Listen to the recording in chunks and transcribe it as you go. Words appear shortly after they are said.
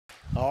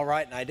All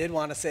right, and I did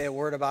want to say a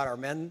word about our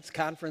men's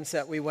conference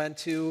that we went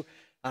to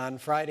on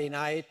Friday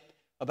night.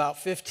 About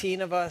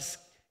 15 of us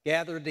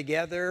gathered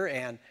together,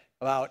 and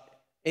about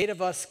 8 of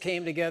us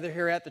came together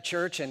here at the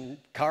church and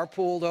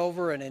carpooled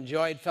over and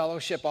enjoyed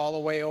fellowship all the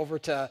way over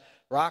to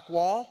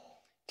Rockwall,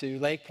 to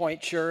Lake Point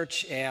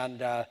Church,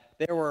 and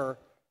there were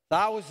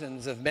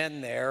thousands of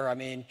men there. I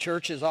mean,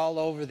 churches all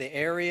over the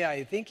area.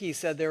 I think he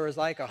said there was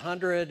like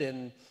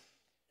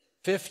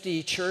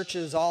 150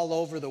 churches all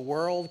over the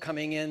world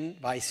coming in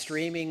by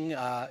streaming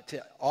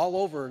to all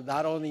over,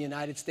 not only the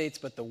United States,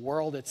 but the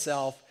world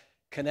itself,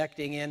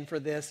 connecting in for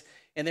this.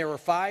 And there were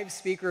 5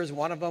 speakers.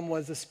 One of them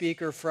was a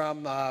speaker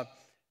from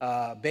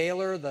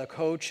Baylor, the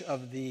coach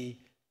of the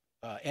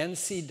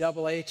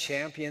NCAA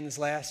champions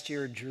last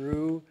year,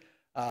 Drew.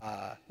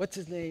 What's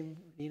his name?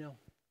 You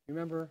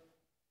remember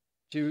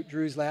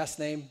Drew's last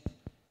name?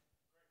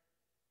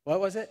 What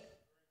was it?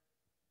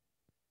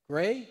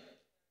 Gray?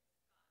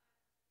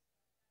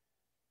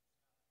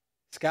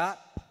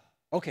 Scott?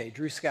 Okay,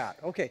 Drew Scott.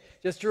 Okay,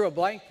 just drew a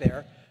blank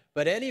there.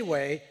 But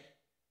anyway,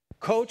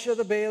 coach of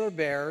the Baylor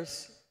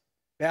Bears,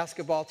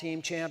 basketball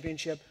team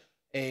championship,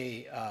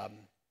 a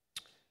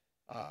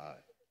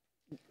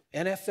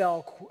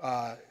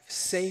NFL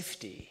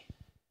safety.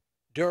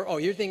 Oh,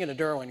 you're thinking of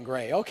Derwin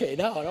Gray. Okay,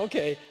 no,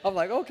 okay. I'm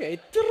like, okay.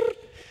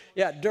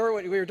 Yeah,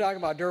 Derwin, we were talking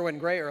about Derwin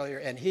Gray earlier,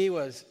 and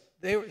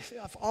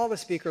all the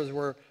speakers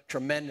were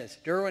tremendous.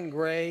 Derwin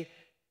Gray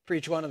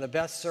preached one of the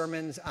best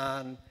sermons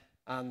on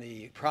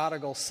the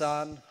prodigal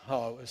son.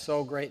 Oh, it was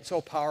so great, so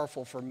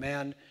powerful for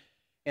men.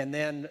 And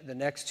then the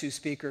next 2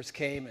 speakers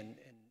came and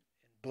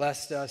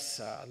blessed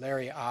us,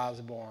 Larry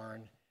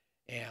Osborne.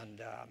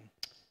 And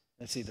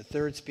let's see, the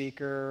third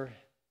speaker,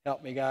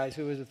 help me guys,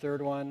 who was the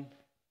third one?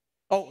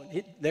 Oh,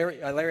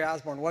 Larry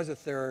Osborne was the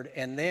third.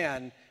 And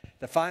then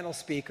the final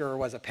speaker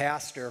was a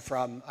pastor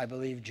from, I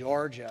believe,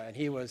 Georgia, and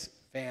he was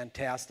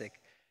fantastic.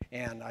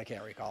 And I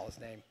can't recall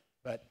his name.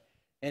 But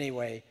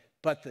anyway,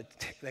 but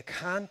the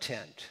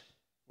content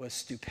was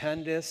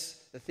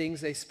stupendous. The things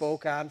they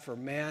spoke on for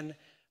men.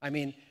 I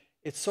mean,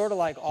 it's sort of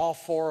like all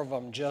 4 of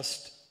them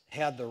just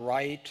had the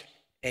right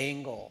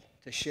angle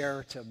to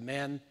share to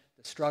men,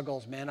 the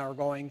struggles men are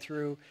going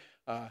through.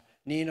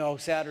 Nino,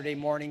 Saturday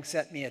morning,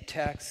 sent me a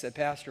text, said,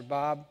 Pastor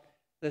Bob,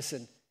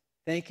 listen,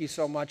 thank you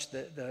so much.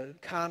 The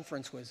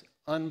conference was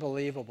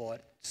unbelievable.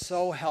 It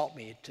so helped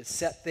me to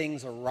set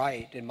things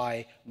right in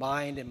my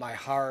mind, in my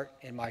heart,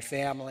 in my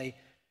family.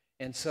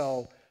 And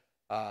so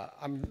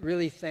I'm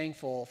really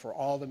thankful for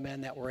all the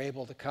men that were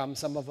able to come.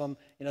 Some of them,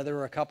 there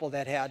were a couple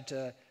that had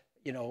to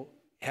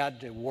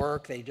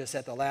work. They just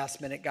at the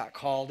last minute got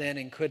called in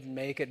and couldn't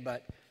make it.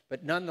 But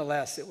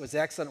nonetheless, it was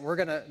excellent. We're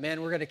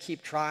gonna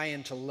keep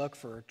trying to look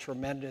for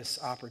tremendous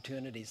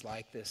opportunities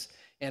like this.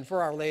 And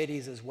for our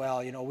ladies as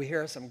well. We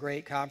hear some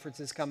great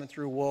conferences coming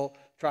through. We'll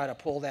try to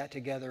pull that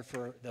together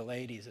for the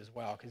ladies as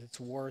well, because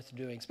it's worth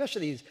doing,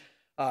 especially these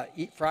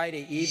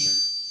Friday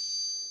evenings.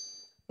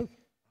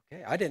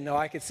 Okay, I didn't know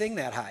I could sing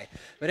that high.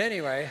 But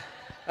anyway,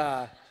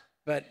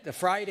 but the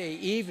Friday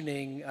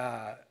evening,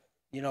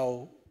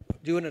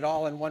 doing it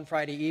all in one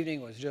Friday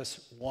evening was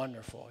just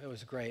wonderful. It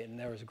was great, and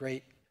there was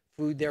great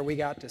food there. We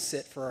got to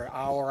sit for an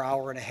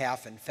hour and a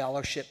half in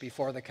fellowship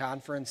before the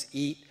conference,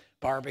 eat,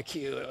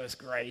 barbecue. It was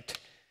great.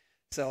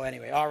 So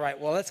anyway, all right,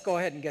 well, let's go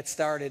ahead and get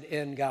started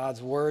in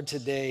God's Word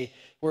today.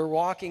 We're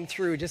walking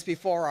through just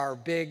before our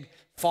big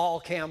fall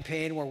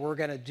campaign where we're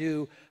going to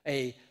do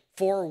a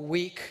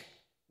 4-week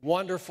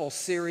wonderful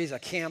series, a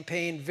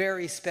campaign,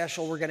 very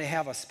special. We're going to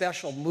have a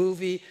special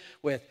movie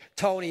with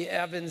Tony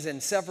Evans and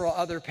several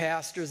other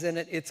pastors in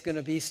it. It's going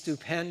to be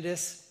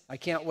stupendous. I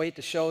can't wait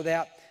to show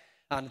that.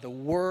 On the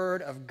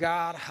Word of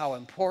God, how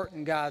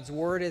important God's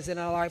Word is in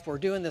our life. We're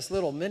doing this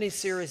little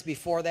mini-series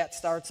before that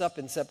starts up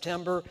in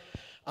September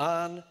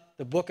on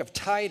the Book of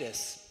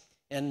Titus.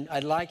 And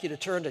I'd like you to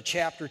turn to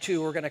chapter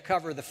 2. We're going to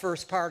cover the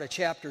first part of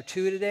chapter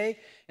 2 today,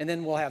 and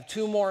then we'll have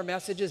 2 more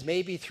messages,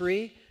 maybe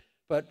 3.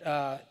 But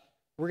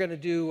we're going to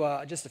do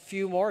just a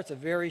few more. It's a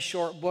very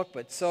short book,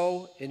 but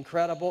so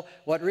incredible.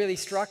 What really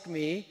struck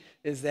me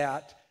is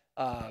that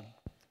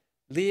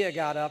Leah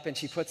got up and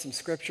she put some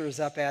scriptures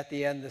up at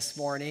the end this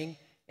morning,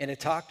 and it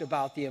talked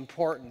about the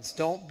importance.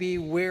 Don't be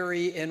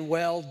weary in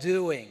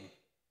well-doing.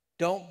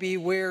 Don't be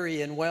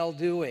weary in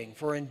well-doing,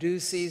 for in due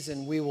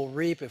season we will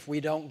reap if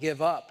we don't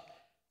give up.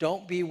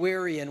 Don't be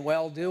weary in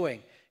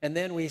well-doing. And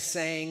then we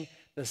sang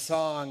the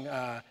song,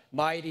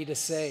 Mighty to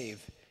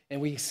Save.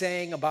 And we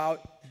sang about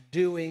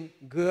doing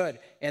good.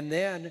 And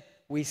then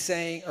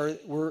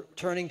we're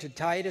turning to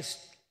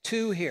Titus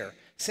 2 here.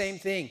 Same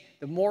thing.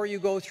 The more you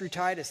go through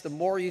Titus, the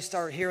more you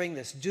start hearing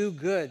this. Do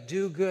good,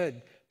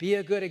 be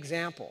a good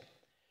example.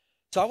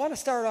 So I want to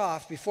start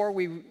off, before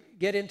we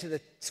get into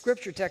the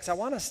scripture text, I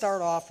want to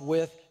start off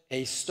with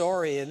a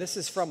story. And this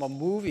is from a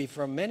movie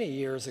from many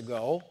years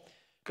ago.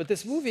 But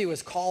this movie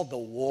was called The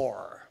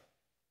War.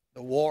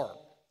 The War.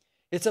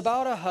 It's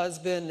about a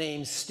husband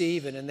named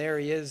Stephen, and there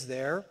he is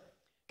there,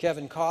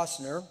 Kevin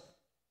Costner,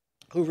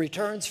 who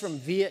returns from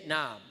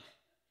Vietnam,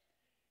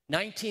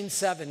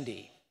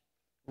 1970,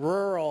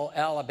 rural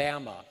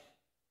Alabama.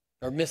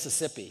 or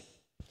Mississippi.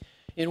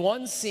 In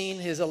one scene,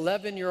 his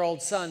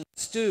 11-year-old son,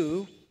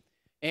 Stu,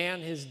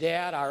 and his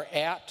dad are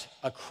at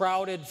a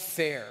crowded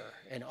fair,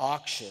 an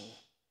auction.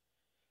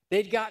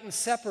 They'd gotten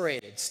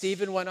separated.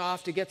 Stephen went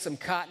off to get some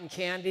cotton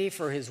candy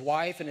for his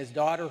wife and his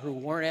daughter who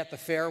weren't at the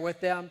fair with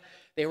them.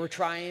 They were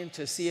trying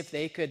to see if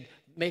they could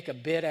make a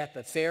bid at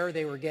the fair.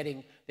 They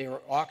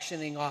were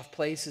auctioning off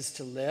places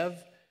to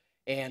live,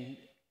 and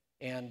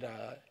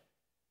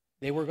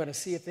they were going to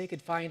see if they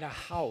could find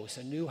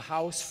a new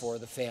house for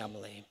the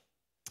family.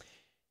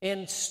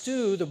 And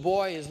Stu, the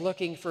boy, is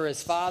looking for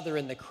his father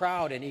in the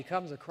crowd, and he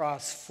comes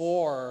across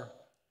 4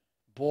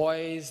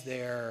 boys.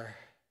 They're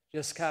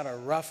just kind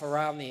of rough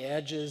around the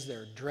edges.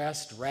 They're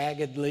dressed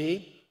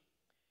raggedly,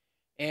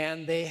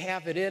 and they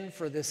have it in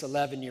for this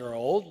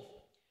 11-year-old,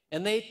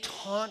 and they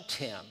taunt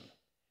him,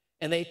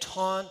 and they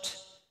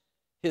taunt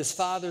his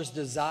father's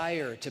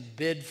desire to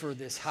bid for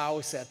this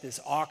house at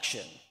this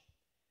auction.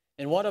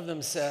 And one of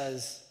them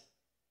says,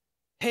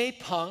 "Hey,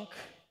 punk,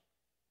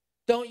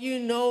 don't you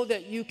know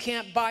that you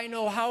can't buy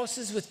no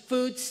houses with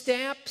food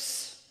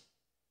stamps?"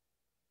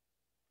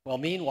 Well,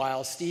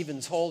 meanwhile,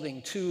 Stephen's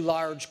holding 2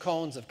 large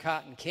cones of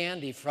cotton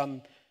candy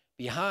from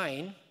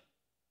behind,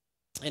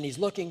 and he's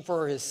looking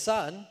for his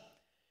son.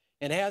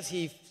 And as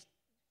he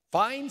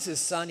finds his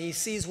son, he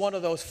sees one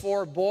of those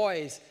 4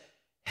 boys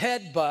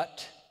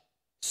headbutt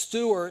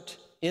Stuart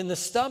in the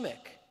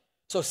stomach.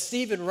 So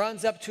Stephen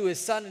runs up to his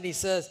son and he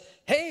says,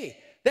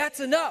 "Hey, that's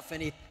enough."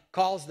 And he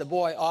calls the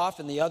boy off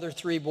and the other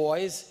 3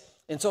 boys.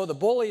 And so the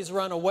bullies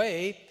run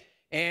away,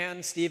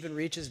 and Stephen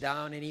reaches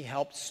down and he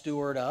helps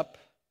Stuart up.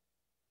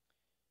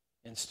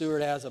 And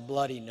Stuart has a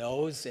bloody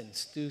nose, and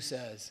Stu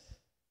says,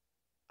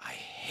 "I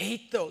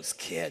hate those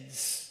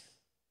kids.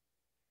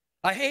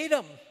 I hate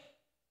them."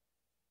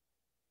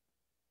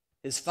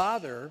 His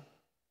father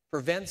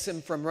prevents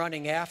him from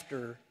running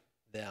after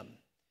them.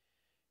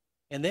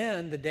 And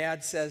then the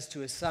dad says to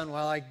his son,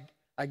 "Well,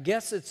 I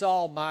guess it's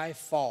all my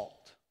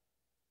fault."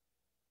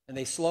 And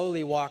they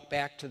slowly walk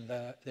back to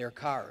their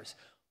cars.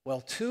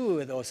 Well, 2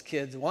 of those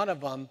kids, one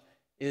of them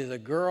is a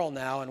girl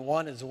now, and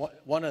one is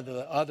one of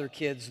the other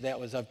kids that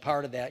was a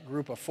part of that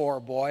group of 4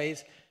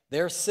 boys.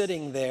 They're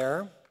sitting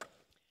there,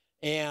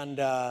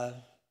 and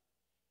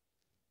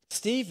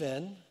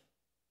Stephen,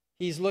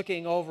 he's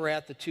looking over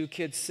at the 2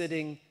 kids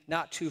sitting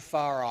not too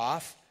far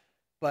off,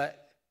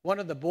 but one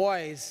of the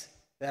boys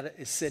that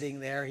is sitting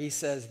there, he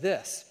says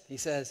this. He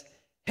says,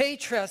 "Hey,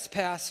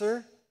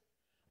 trespasser,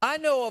 I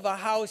know of a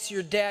house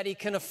your daddy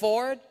can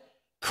afford.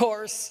 Of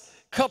course,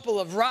 a couple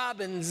of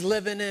robins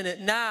living in it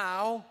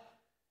now."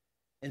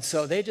 And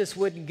so they just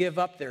wouldn't give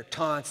up their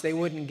taunts. They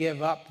wouldn't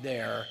give up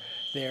their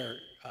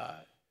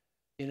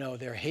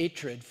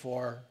hatred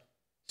for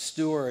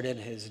Stuart and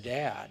his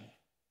dad.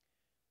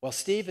 Well,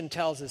 Stephen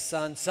tells his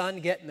son,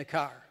 "Son, get in the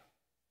car."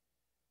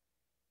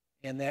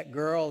 And that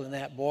girl and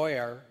that boy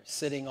are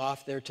sitting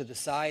off there to the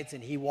sides,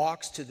 and he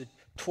walks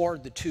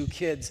toward the 2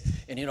 kids.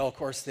 And, of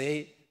course,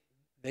 they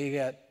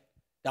get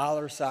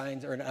dollar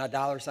signs, or not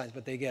dollar signs,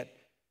 but they get,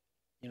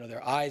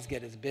 their eyes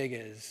get as big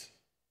as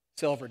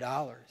silver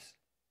dollars.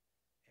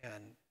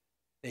 And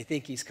they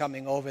think he's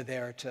coming over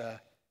there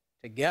to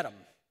get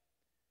them.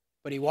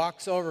 But he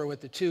walks over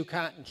with the 2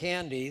 cotton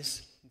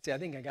candies. And say, "I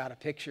think I got a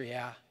picture,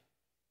 yeah."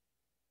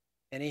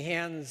 And he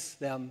hands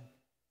them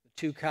the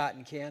 2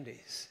 cotton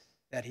candies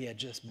that he had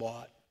just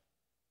bought.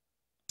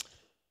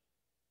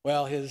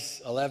 Well,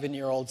 his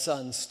 11-year-old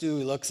son,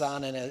 Stu, looks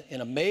on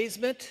in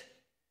amazement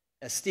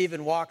as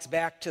Stephen walks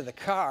back to the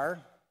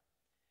car.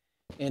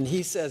 And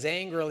he says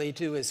angrily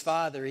to his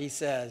father, he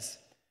says,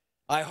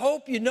 "I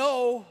hope you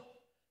know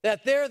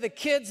that they're the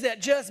kids that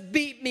just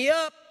beat me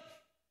up."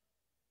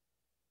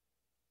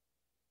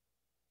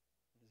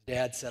 His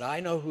dad said, "I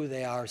know who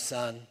they are,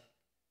 son."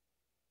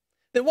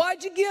 "Then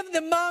why'd you give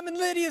them Mom and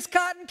Lydia's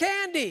cotton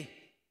candy?"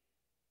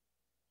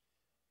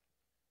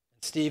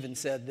 And Stephen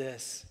said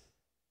this,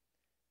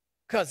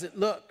 "'Cause it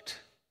looked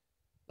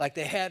like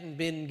they hadn't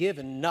been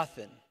given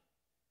nothing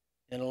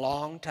in a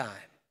long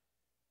time.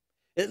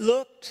 It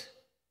looked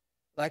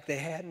like they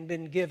hadn't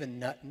been given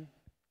nothing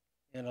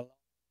in a long time."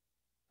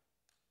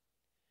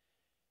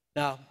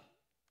 Now,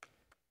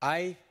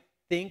 I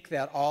think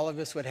that all of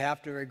us would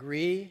have to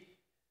agree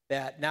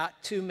that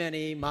not too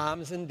many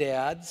moms and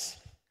dads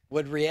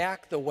would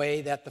react the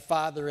way that the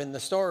father in the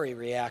story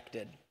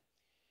reacted.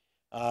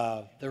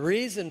 The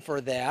reason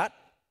for that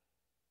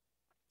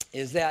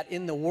is that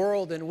in the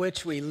world in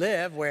which we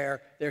live,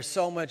 where there's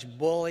so much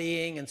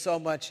bullying and so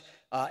much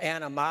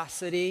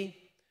animosity,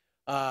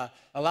 a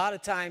lot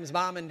of times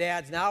mom and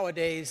dads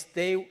nowadays,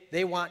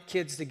 they want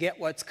kids to get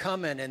what's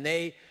coming, and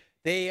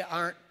they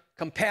aren't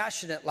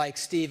compassionate like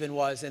Stephen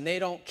was, and they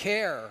don't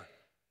care.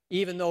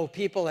 Even though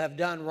people have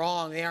done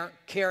wrong, they aren't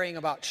caring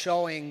about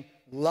showing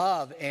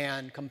love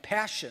and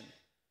compassion.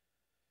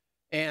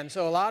 And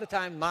so a lot of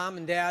times mom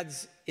and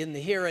dads in the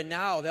here and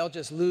now, they'll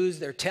just lose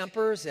their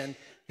tempers, and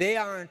they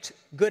aren't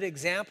good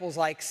examples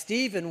like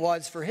Stephen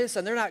was for his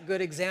son. They're not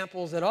good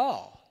examples at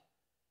all.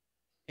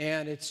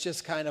 And it's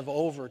just kind of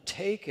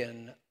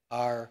overtaken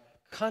our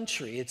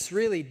country. It's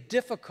really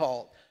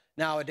difficult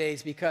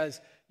nowadays because,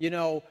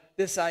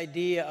 this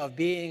idea of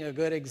being a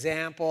good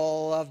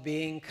example, of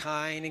being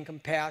kind and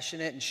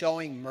compassionate and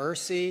showing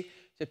mercy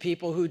to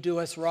people who do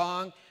us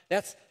wrong,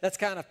 that's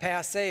kind of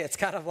passé. It's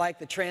kind of like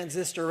the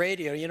transistor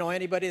radio.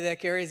 Anybody that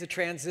carries a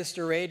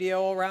transistor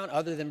radio around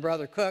other than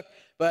Brother Cook?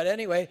 But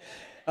anyway,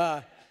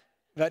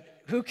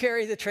 but who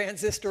carries a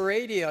transistor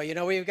radio?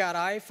 We've got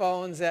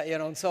iPhones that,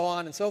 and so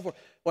on and so forth.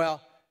 Well,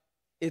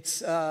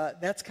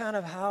 that's kind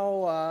of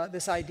how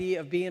this idea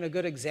of being a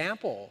good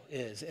example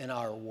is in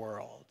our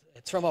world.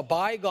 It's from a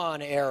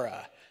bygone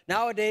era.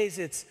 Nowadays,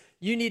 it's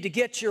you need to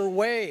get your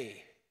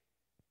way.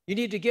 You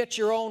need to get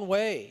your own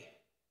way.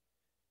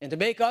 And to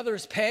make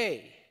others pay.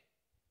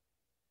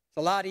 It's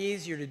a lot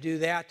easier to do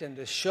that than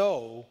to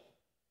show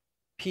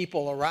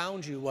people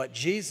around you what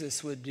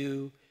Jesus would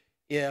do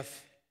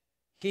if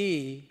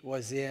he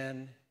was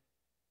in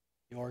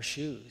your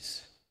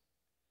shoes.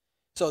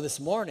 So this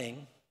morning,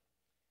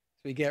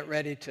 as we get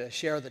ready to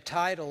share the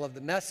title of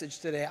the message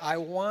today, I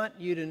want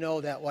you to know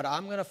that what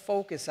I'm going to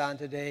focus on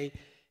today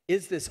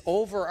is this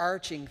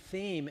overarching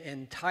theme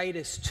in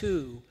Titus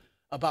 2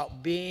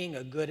 about being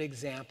a good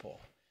example.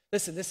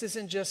 Listen, this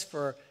isn't just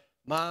for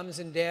moms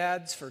and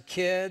dads, for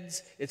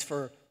kids, it's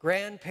for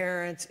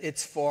grandparents,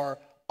 it's for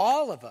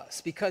all of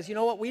us. Because you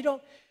know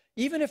what,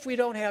 even if we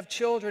don't have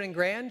children and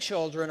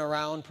grandchildren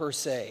around per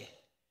se,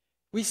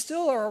 we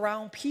still are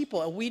around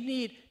people, and we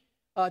need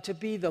to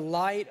be the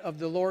light of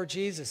the Lord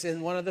Jesus.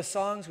 In one of the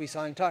songs we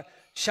sang,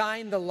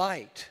 shine the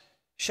light,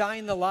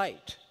 shine the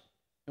light.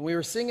 And we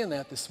were singing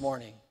that this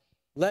morning.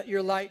 Let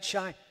your light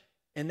shine.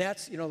 And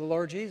that's, the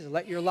Lord Jesus,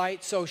 let your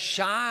light so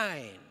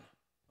shine.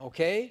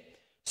 Okay?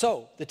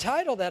 So, the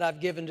title that I've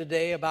given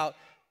today about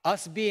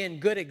us being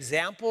good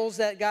examples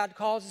that God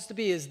calls us to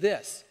be is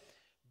this: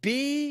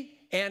 be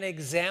an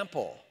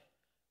example.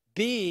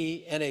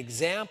 Be an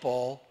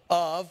example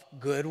of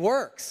good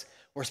works.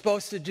 We're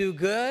supposed to do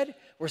good.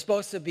 We're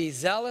supposed to be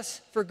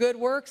zealous for good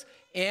works.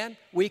 And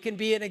we can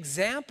be an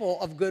example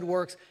of good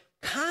works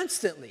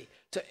constantly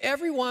to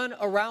everyone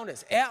around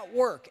us, at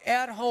work,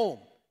 at home,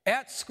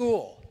 at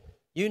school,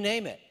 you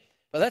name it.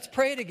 But let's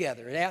pray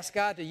together and ask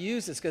God to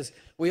use this, because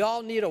we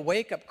all need a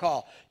wake-up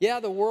call. Yeah,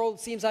 the world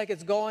seems like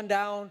it's going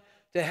down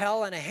to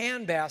hell in a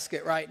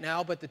handbasket right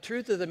now, but the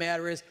truth of the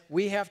matter is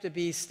we have to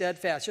be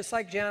steadfast. Just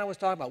like Jana was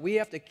talking about, we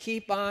have to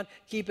keep on,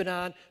 keeping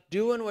on,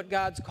 doing what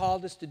God's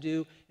called us to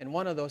do, and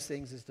one of those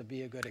things is to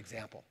be a good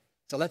example.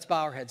 So let's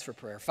bow our heads for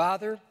prayer.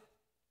 Father,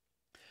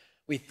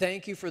 we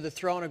thank you for the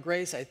throne of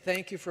grace. I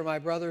thank you for my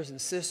brothers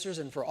and sisters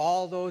and for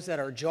all those that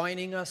are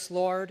joining us,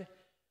 Lord,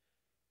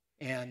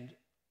 and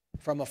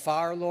from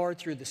afar, Lord,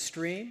 through the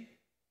stream.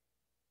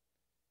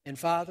 And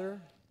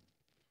Father,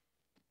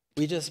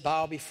 we just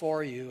bow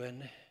before you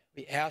and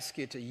we ask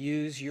you to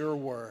use your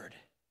word.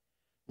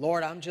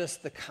 Lord, I'm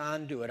just the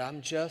conduit.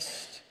 I'm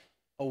just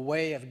a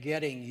way of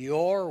getting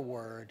your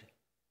word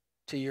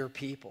to your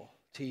people,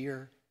 to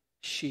your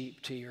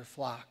sheep, to your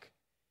flock.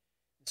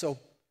 So,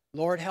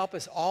 Lord, help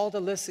us all to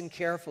listen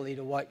carefully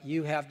to what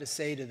you have to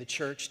say to the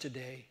church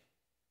today,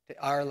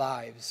 to our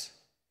lives.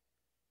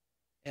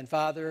 And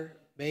Father,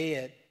 may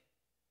it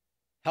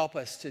help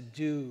us to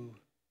do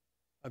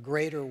a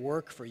greater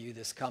work for you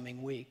this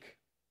coming week,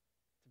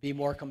 to be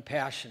more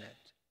compassionate,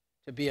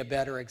 to be a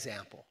better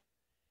example.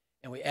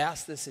 And we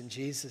ask this in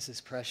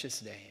Jesus'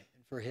 precious name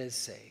and for his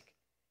sake.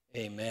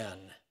 Amen.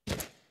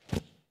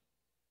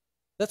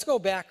 Let's go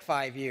back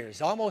 5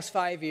 years, almost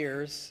 5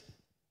 years,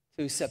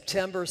 to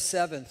September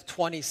 7th,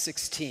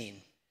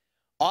 2016.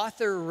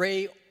 Author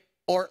Ray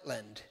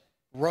Ortlund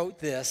wrote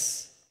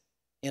this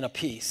in a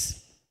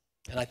piece.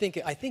 And I think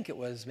it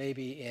was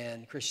maybe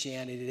in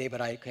Christianity Today,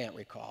 but I can't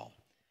recall.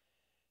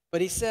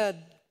 But he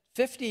said,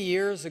 50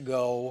 years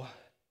ago,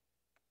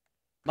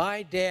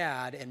 my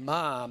dad and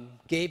mom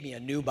gave me a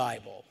new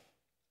Bible,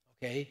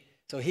 okay?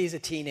 So he's a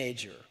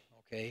teenager,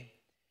 okay?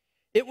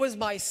 It was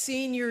my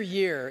senior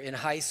year in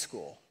high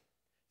school,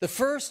 the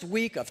first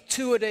week of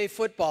two-a-day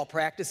football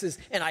practices,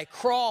 and I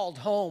crawled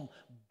home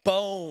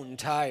bone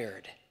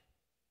tired.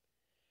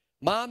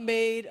 Mom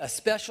made a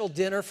special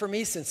dinner for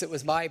me since it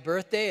was my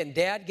birthday, and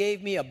Dad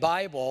gave me a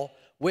Bible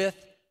with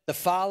the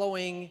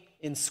following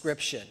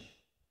inscription.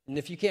 And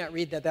if you can't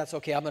read that, that's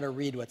okay. I'm going to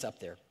read what's up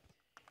there.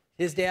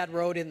 His dad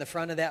wrote in the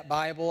front of that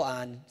Bible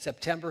on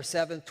September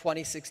 7th,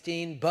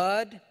 2016,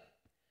 Bud,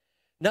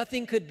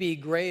 nothing could be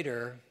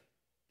greater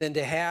than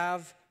to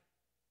have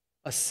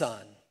a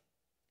son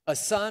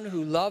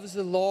who loves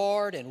the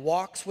Lord and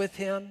walks with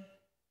him.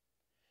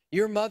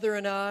 Your mother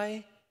and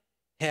I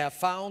have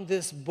found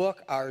this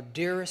book our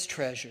dearest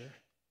treasure.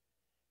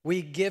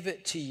 We give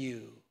it to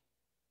you,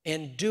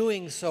 and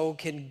doing so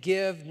can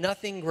give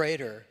nothing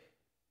greater.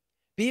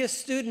 Be a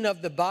student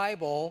of the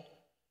Bible,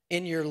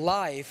 and your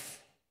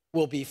life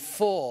will be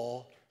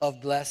full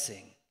of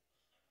blessing.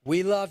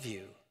 We love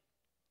you,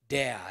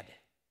 Dad.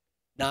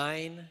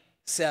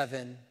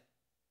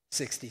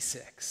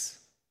 9/7/66.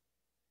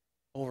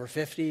 Over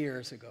 50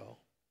 years ago.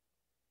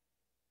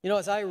 You know,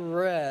 as I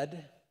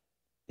read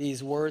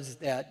these words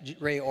that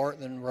Ray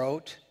Ortlund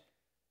wrote,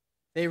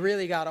 they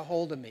really got a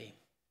hold of me.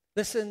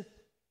 Listen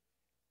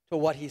to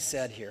what he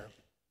said here.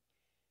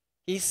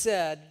 He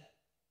said,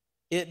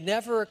 "It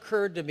never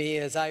occurred to me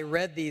as I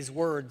read these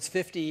words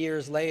 50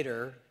 years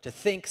later to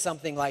think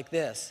something like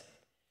this.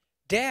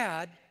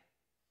 Dad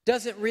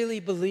doesn't really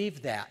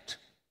believe that.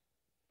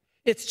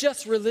 It's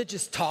just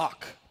religious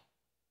talk."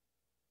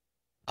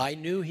 I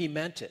knew he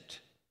meant it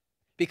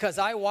because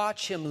I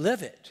watched him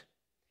live it.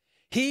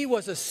 He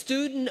was a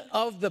student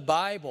of the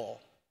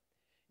Bible,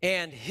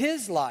 and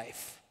his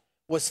life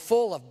was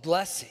full of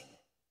blessing.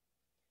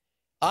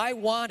 I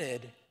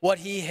wanted what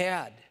he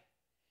had.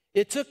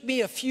 It took me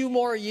a few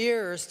more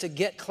years to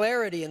get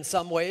clarity in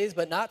some ways,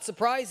 but not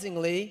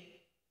surprisingly,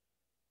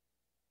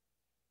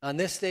 on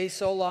this day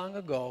so long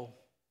ago,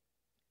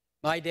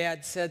 my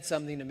dad said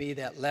something to me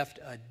that left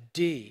a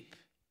deep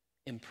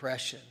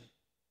impression.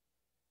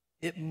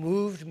 It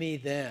moved me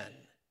then,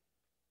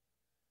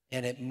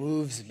 and it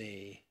moves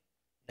me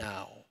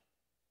now.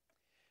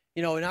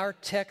 You know, in our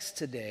text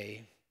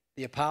today,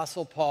 the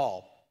Apostle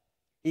Paul,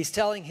 he's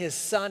telling his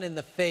son in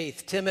the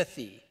faith,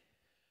 Timothy,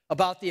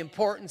 about the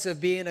importance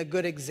of being a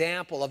good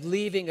example, of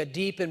leaving a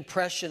deep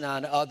impression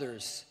on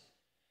others.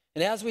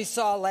 And as we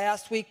saw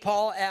last week,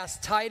 Paul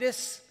asked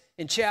Titus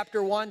in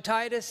chapter 1,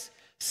 Titus,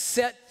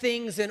 set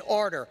things in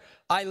order.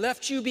 I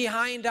left you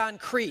behind on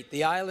Crete,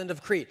 the island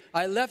of Crete.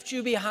 I left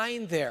you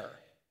behind there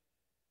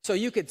so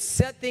you could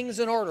set things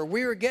in order.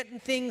 We were getting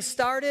things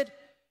started,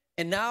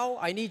 and now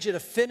I need you to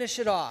finish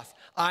it off.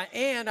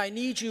 And I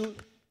need you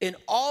in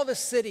all the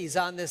cities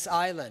on this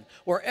island,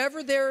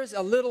 wherever there's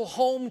a little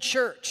home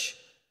church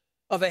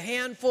of a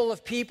handful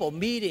of people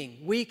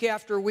meeting week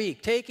after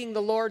week, taking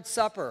the Lord's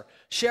Supper,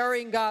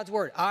 sharing God's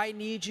word. I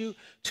need you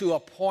to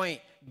appoint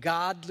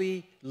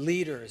godly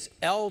leaders,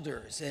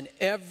 elders in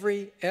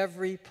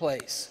every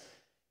place.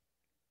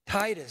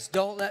 Titus,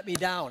 don't let me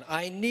down.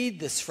 I need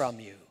this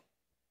from you.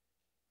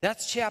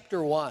 That's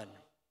chapter 1.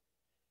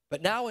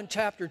 But now in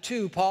chapter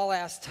 2, Paul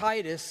asks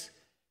Titus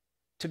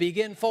to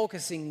begin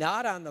focusing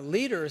not on the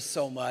leaders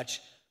so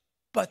much,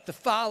 but the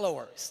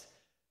followers.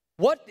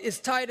 What is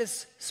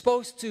Titus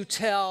supposed to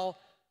tell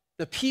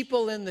the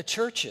people in the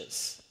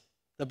churches,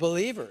 the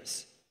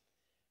believers?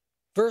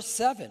 Verse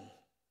 7,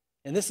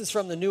 and this is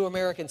from the New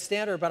American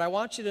Standard, but I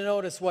want you to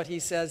notice what he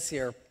says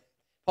here.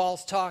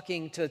 Paul's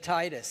talking to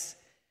Titus.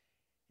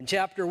 In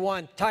chapter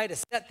 1,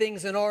 Titus, set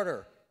things in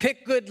order.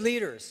 Pick good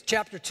leaders.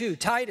 Chapter 2,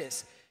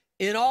 Titus,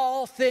 in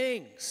all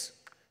things,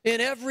 in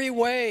every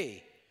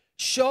way,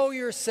 show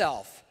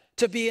yourself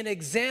to be an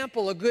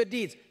example of good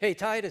deeds. Hey,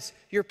 Titus,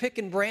 you're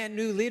picking brand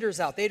new leaders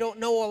out. They don't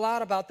know a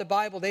lot about the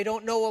Bible. They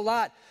don't know a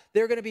lot.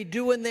 They're going to be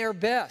doing their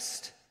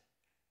best.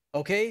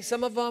 Okay,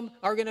 some of them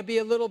are going to be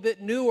a little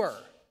bit newer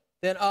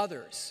than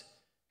others.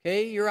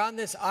 Okay, you're on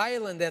this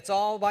island that's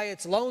all by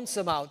its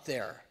lonesome out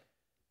there.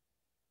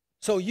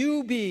 So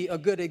you be a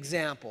good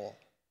example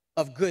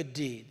of good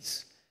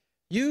deeds.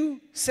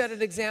 You set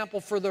an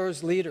example for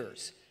those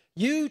leaders.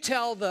 You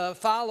tell the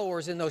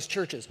followers in those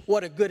churches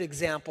what a good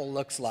example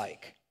looks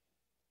like.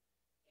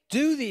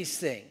 Do these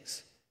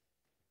things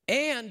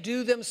and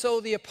do them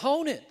so the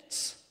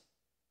opponents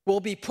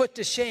will be put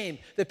to shame.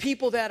 The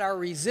people that are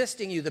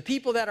resisting you, the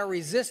people that are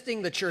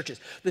resisting the churches,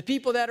 the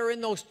people that are in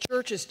those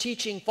churches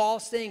teaching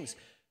false things.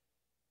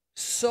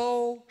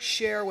 So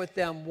share with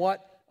them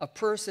what a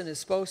person is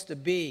supposed to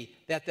be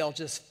that they'll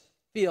just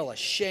feel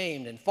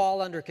ashamed and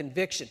fall under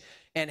conviction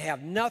and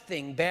have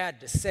nothing bad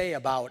to say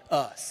about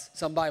us.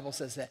 Some Bible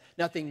says that,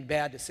 nothing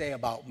bad to say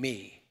about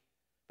me.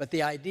 But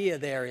the idea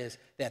there is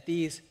that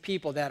these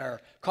people that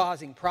are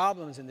causing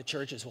problems in the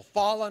churches will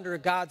fall under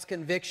God's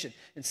conviction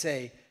and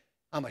say,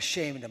 I'm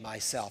ashamed of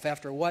myself.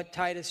 After what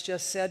Titus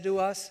just said to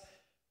us,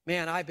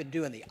 man, I've been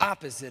doing the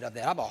opposite of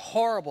that. I'm a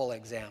horrible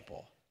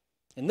example.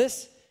 And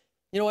this,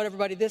 you know what,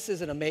 everybody, this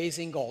is an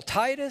amazing goal.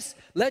 Titus,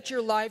 let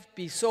your life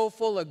be so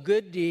full of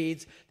good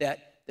deeds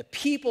that the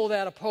people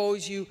that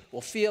oppose you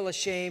will feel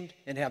ashamed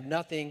and have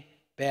nothing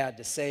bad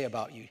to say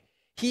about you.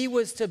 He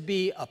was to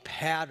be a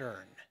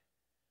pattern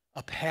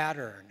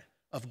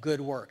of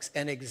good works,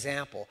 an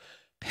example.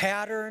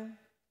 Pattern,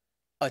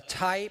 a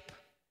type,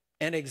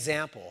 an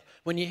example.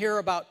 When you hear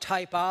about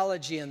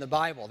typology in the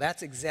Bible,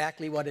 that's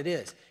exactly what it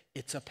is.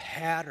 It's a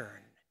pattern.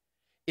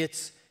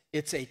 It's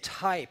a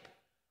type.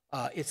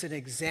 It's an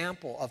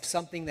example of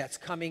something that's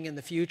coming in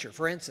the future.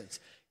 For instance,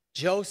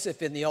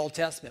 Joseph in the Old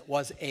Testament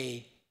was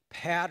a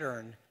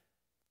pattern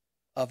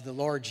of the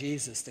Lord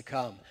Jesus to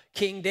come.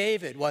 King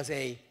David was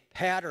a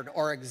pattern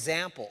or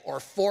example or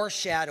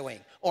foreshadowing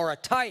or a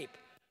type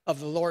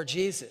of the Lord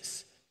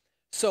Jesus.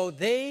 So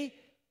they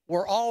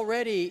were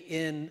already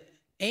in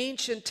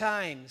ancient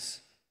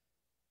times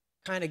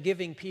kind of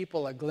giving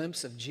people a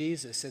glimpse of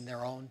Jesus in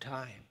their own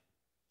time.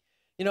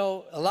 You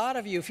know, a lot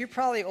of you, if you're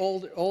probably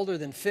older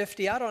than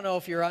 50, I don't know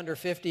if you're under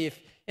 50,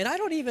 and I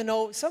don't even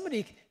know,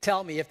 somebody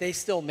tell me if they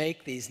still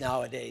make these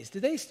nowadays. Do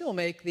they still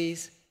make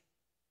these?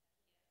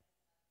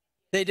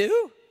 They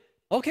do?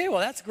 Okay, well,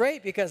 that's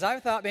great, because I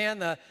thought, man,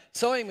 the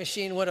sewing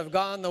machine would have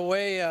gone the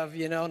way of,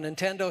 you know,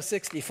 Nintendo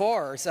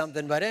 64 or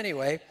something. But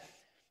anyway,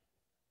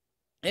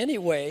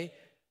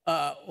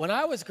 when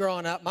I was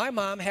growing up, my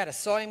mom had a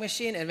sewing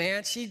machine, and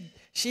man,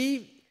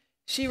 She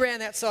ran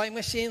that sewing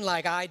machine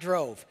like I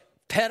drove,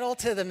 pedal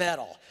to the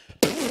metal.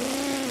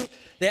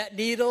 That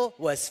needle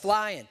was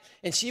flying.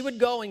 And she would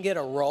go and get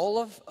a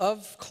roll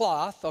of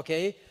cloth,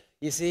 okay?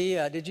 You see,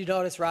 did you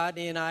notice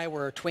Rodney and I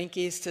were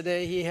Twinkies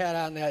today? He had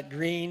on that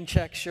green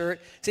check shirt.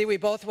 See, we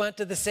both went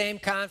to the same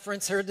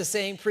conference, heard the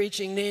same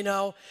preaching,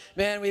 Nino.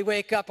 Man, we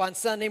wake up on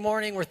Sunday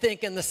morning, we're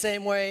thinking the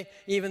same way,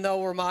 even though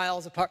we're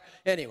miles apart.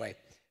 Anyway,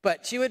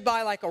 but she would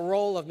buy like a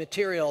roll of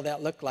material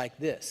that looked like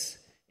this.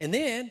 And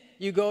then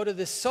you go to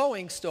the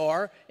sewing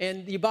store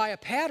and you buy a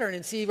pattern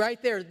and see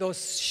right there,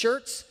 those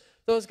shirts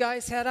those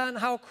guys had on,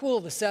 how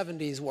cool the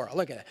 70s were.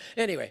 Look at that.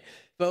 Anyway,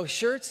 those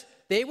shirts,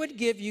 they would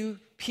give you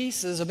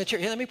pieces of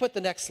material. Here, let me put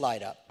the next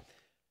slide up.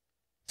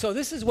 So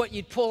this is what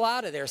you'd pull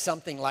out of there,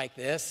 something like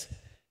this.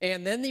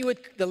 And then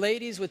the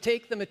ladies would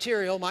take the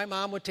material, my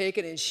mom would take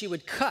it, and she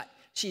would cut.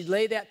 She'd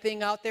lay that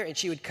thing out there, and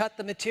she would cut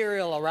the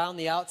material around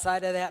the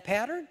outside of that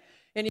pattern.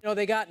 And, you know,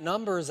 they got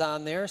numbers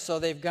on there, so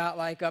they've got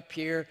like up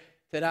here,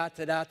 ta-da,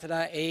 ta-da,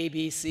 ta-da, A,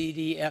 B, C,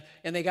 D, F,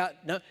 and they got,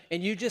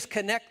 and you just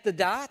connect the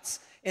dots,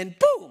 and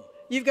boom,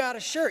 you've got a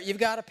shirt, you've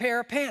got a pair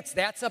of pants.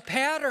 That's a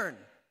pattern,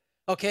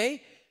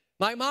 okay?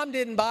 My mom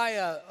didn't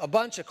buy a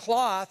bunch of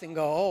cloth and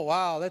go, oh,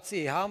 wow, let's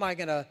see, how am I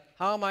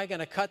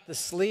gonna cut the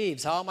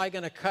sleeves? How am I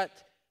gonna cut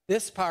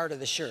this part of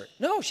the shirt?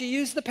 No, she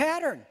used the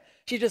pattern.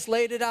 She just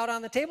laid it out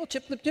on the table,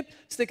 chip, chip, chip,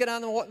 stick it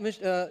on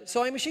the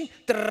sewing machine,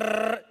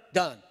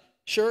 done.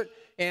 Shirt,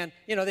 and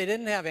you know, they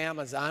didn't have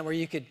Amazon where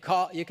you could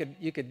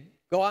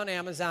go on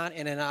Amazon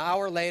and an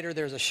hour later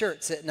there's a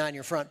shirt sitting on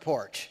your front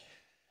porch.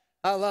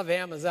 I love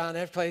Amazon.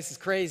 That place is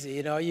crazy.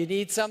 You know, you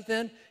need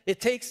something,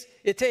 it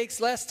takes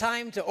less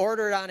time to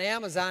order it on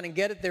Amazon and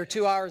get it there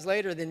 2 hours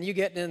later than you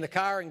getting in the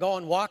car and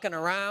going walking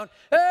around.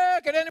 Hey,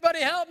 can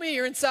anybody help me?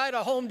 You're inside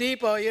a Home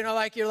Depot, you know,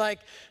 like you're like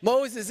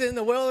Moses in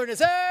the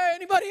wilderness. Hey,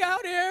 anybody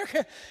out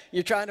here?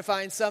 You're trying to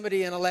find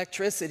somebody in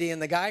electricity, and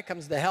the guy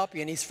comes to help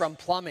you, and he's from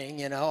plumbing,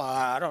 you know.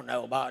 I don't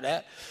know about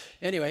that.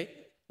 Anyway,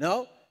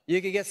 no,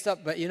 you could get stuff,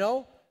 but you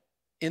know,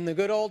 in the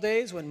good old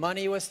days when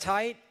money was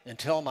tight,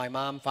 until my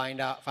mom found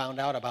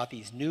out about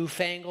these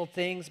newfangled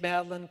things,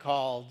 Madeline,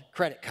 called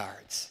credit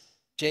cards,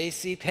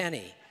 J.C.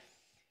 Penney.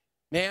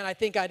 Man, I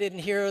think I didn't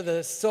hear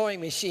the sewing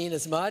machine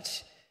as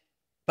much,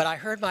 but I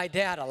heard my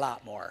dad a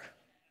lot more.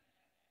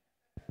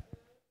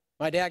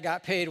 My dad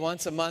got paid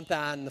once a month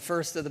on the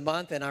first of the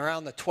month, and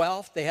around the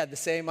 12th, they had the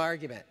same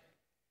argument.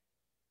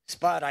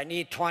 Spud, I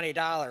need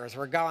 $20.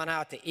 We're going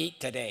out to eat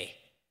today.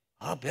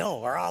 Oh,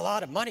 Bill, we're all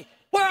out of money.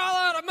 We're all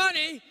out of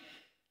money.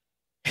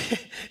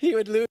 He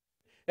would lose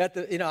at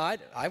the, you know,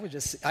 I would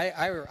just,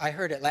 I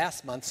heard it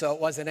last month, so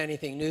it wasn't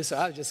anything new, so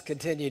I just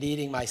continued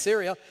eating my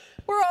cereal.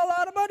 We're all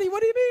out of money.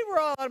 What do you mean we're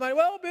all out of money?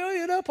 Well, Bill,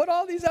 you know, put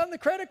all these on the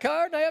credit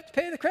card, and I have to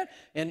pay the credit.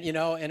 And, you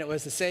know, and it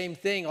was the same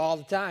thing all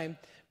the time,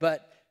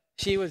 but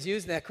she was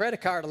using that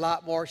credit card a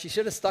lot more. She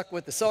should have stuck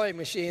with the sewing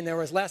machine. There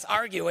was less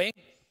arguing.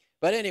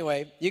 But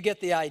anyway, you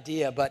get the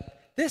idea.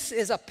 But this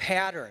is a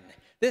pattern.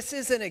 This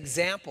is an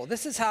example.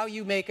 This is how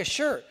you make a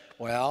shirt.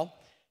 Well,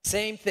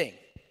 same thing.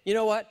 You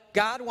know what?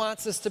 God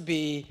wants us to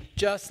be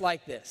just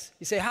like this.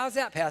 You say, how's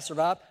that, Pastor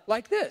Bob?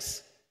 Like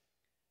this.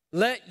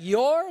 Let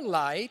your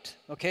light,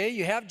 okay,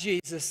 you have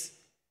Jesus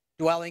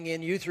dwelling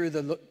in you through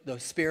the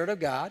Spirit of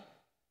God.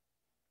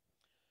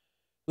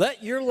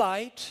 Let your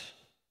light,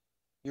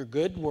 your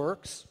good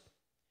works,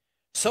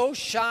 so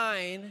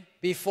shine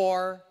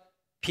before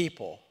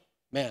people,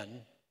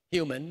 men,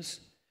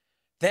 humans,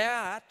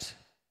 that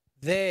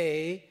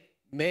they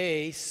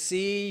may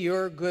see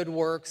your good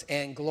works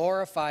and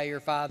glorify your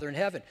Father in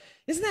heaven.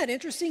 Isn't that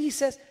interesting? He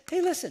says,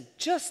 hey, listen,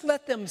 just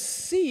let them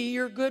see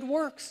your good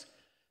works.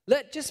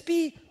 Just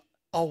be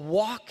a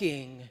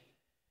walking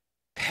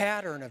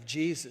pattern of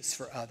Jesus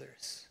for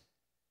others.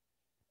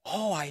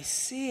 Oh, I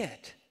see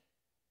it.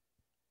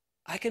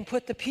 I can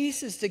put the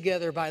pieces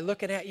together by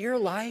looking at your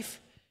life.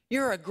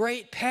 You're a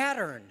great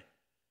pattern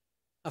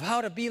of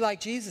how to be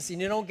like Jesus. And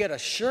you don't get a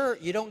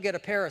shirt, you don't get a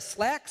pair of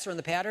slacks from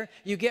the pattern,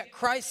 you get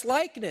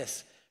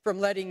Christ-likeness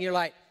from letting your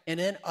light, and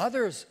then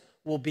others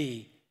will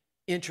be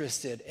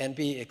interested and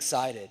be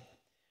excited.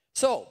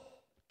 So,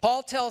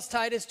 Paul tells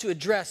Titus to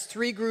address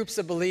 3 groups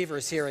of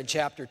believers here in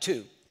chapter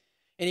 2.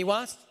 And he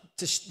wants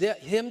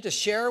him to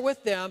share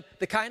with them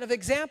the kind of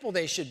example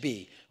they should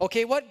be.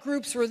 Okay, what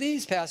groups were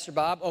these, Pastor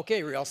Bob?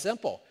 Okay, real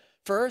simple.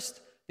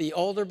 First, the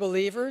older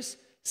believers.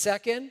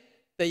 Second,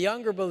 the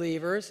younger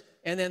believers.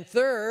 And then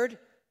third,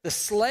 the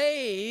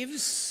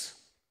slaves.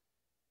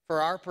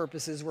 For our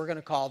purposes, we're going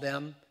to call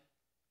them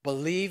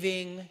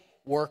believing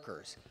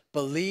workers,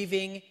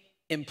 believing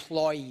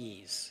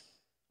employees.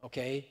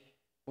 Okay?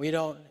 We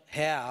don't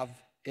have,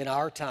 in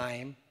our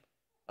time,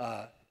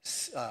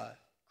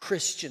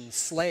 Christian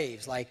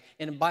slaves.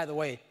 And by the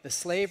way, the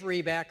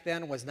slavery back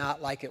then was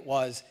not like it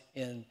was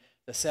in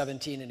the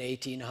 17 and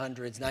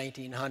 1800s,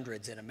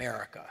 1900s in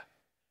America.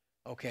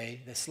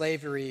 Okay? The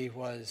slavery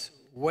was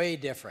way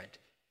different.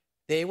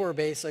 They were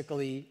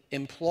basically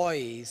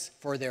employees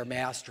for their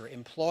master,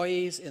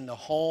 employees in the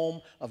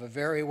home of a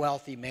very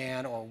wealthy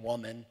man or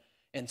woman.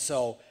 And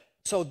so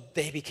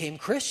they became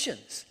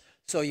Christians.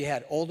 So you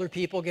had older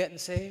people getting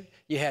saved.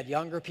 You had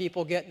younger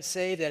people getting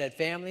saved that had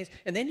families.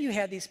 And then you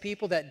had these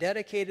people that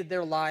dedicated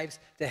their lives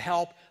to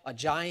help a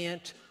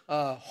giant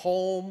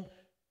home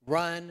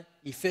run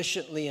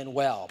efficiently and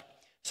well.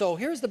 So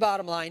here's the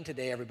bottom line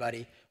today,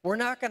 everybody. We're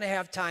not going to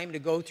have time to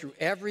go through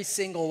every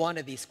single one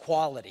of these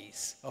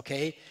qualities,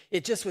 okay?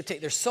 It just would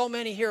take, there's so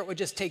many here, it would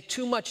just take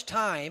too much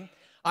time.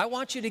 I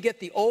want you to get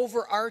the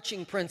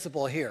overarching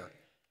principle here.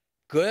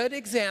 Good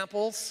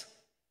examples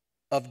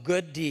of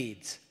good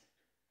deeds,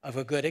 of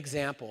a good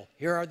example.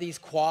 Here are these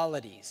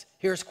qualities.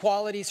 Here's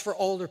qualities for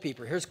older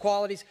people. Here's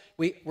qualities.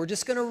 We're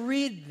just going to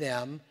read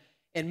them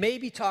and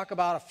maybe talk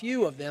about a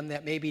few of them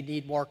that maybe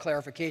need more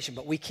clarification,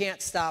 but we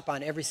can't stop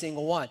on every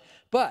single one.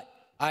 But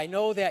I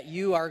know that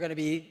you are going to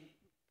be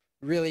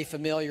really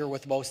familiar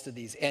with most of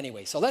these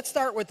anyway. So let's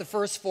start with the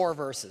first 4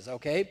 verses,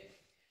 okay?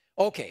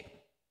 Okay.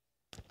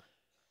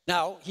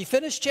 Now, he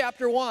finished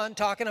chapter 1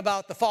 talking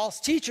about the false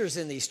teachers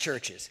in these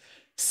churches.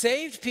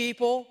 Saved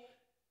people,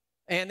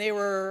 and they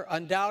were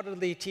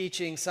undoubtedly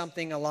teaching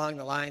something along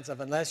the lines of,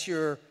 unless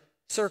you're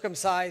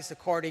circumcised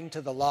according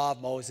to the law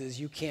of Moses,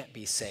 you can't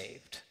be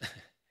saved.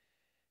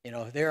 You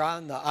know, they're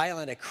on the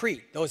island of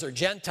Crete. Those are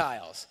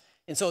Gentiles.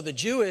 And so the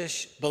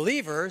Jewish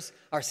believers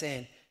are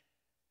saying,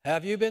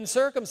 have you been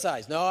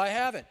circumcised? No, I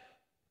haven't.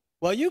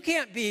 Well, you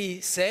can't be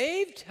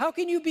saved. How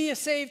can you be a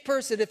saved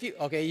person if you...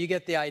 Okay, you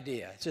get the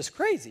idea. It's just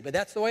crazy, but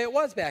that's the way it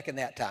was back in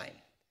that time.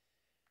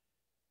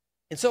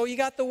 And so you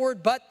got the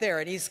word but there,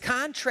 and he's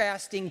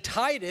contrasting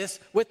Titus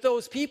with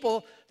those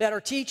people that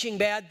are teaching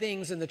bad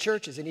things in the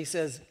churches. And he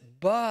says,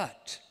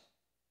 but,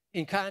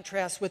 in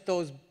contrast with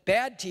those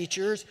bad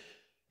teachers,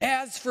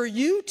 as for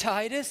you,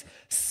 Titus,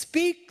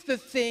 speak the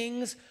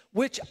things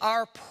which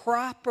are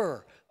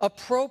proper,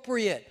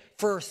 appropriate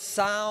for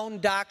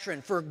sound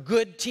doctrine, for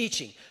good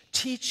teaching.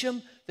 Teach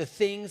them the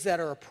things that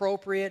are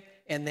appropriate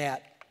and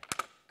that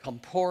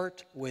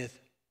comport with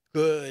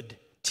good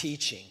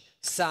teaching,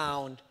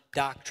 sound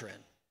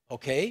doctrine.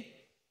 Okay?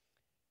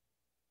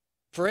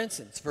 For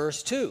instance,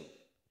 verse 2,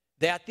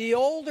 that the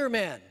older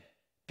men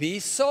be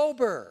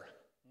sober,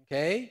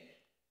 okay,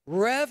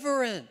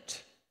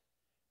 reverent,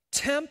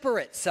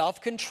 temperate,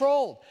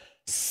 self-controlled,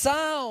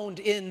 sound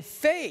in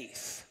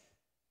faith.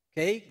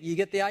 Okay, you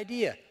get the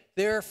idea.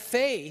 Their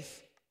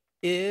faith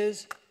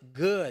is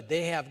good.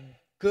 They have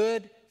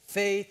good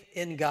faith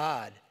in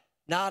God,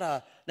 not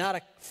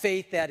a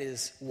faith that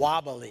is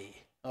wobbly,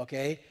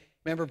 okay?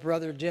 Remember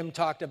Brother Jim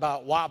talked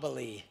about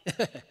wobbly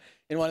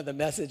in one of the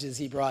messages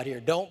he brought here.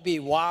 Don't be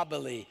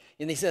wobbly.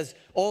 And he says,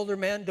 older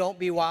men, don't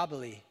be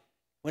wobbly.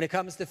 When it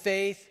comes to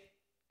faith,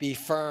 be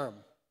firm.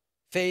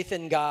 Faith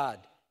in God.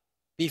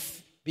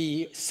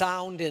 Be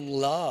sound in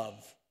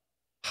love,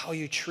 how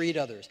you treat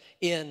others,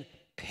 in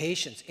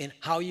patience, in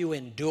how you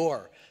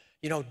endure.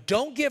 You know,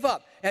 don't give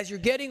up. As you're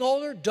getting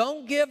older,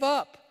 don't give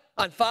up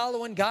on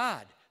following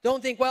God.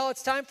 Don't think, well,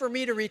 it's time for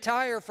me to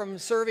retire from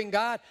serving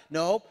God.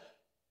 No,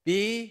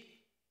 be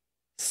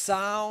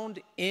sound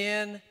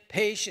in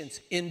patience.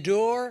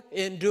 Endure,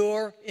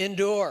 endure,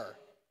 endure.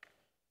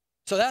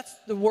 So that's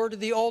the word of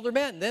the older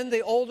men. Then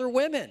the older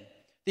women.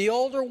 The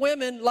older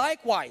women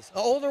likewise. The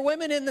older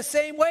women in the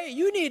same way.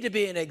 You need to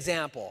be an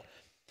example.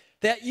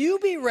 That you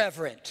be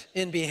reverent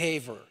in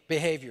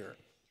behavior.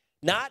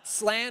 Not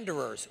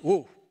slanderers.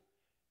 Ooh,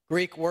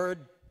 Greek word,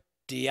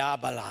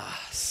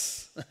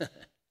 diabolos.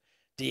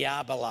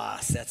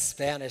 Diabolos, that's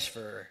Spanish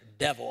for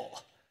devil.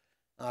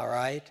 All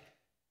right?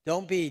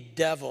 Don't be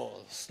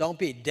devils. Don't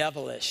be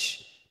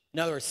devilish. In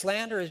other words,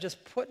 slander is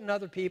just putting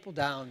other people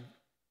down,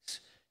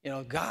 you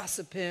know,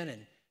 gossiping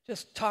and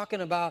just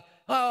talking about,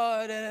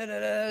 oh,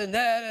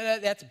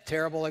 that's a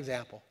terrible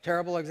example.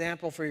 Terrible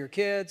example for your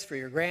kids, for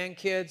your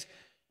grandkids,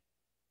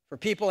 for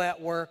people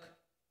at work.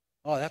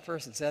 Oh, that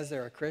person says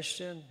they're a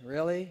Christian?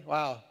 Really?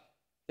 Wow.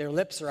 Their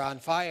lips are on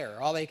fire.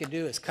 All they can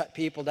do is cut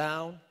people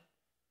down.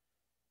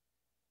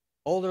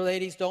 Older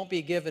ladies, don't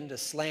be given to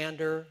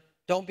slander.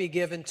 Don't be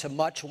given to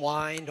much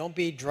wine. Don't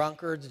be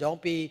drunkards.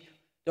 Don't be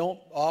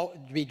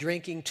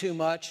drinking too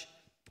much.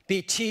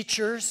 Be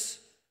teachers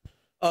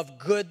of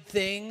good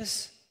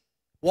things.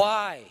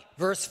 Why?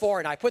 Verse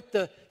 4. And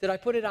did I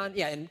put it on?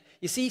 Yeah, and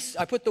you see,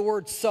 I put the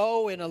word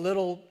so in a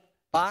little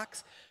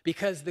box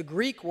because the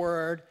Greek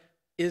word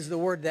is the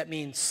word that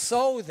means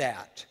so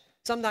that.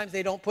 Sometimes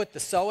they don't put the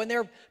so in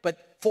there,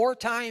 but 4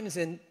 times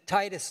in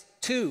Titus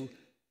 2,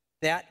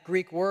 that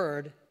Greek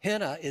word,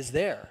 hina, is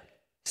there.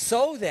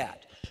 So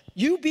that.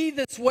 You be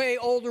this way,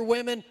 older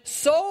women,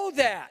 so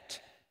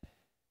that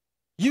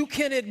you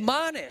can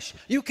admonish,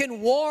 you can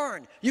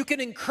warn, you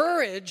can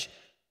encourage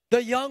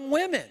the young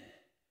women.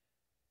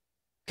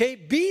 Okay,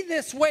 be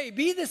this way,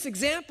 be this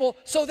example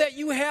so that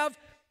you have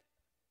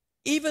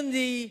even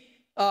the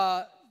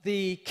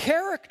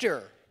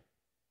character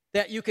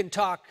that you can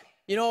talk.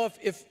 You know,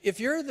 if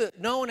you're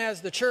known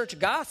as the church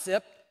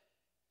gossip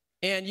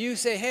and you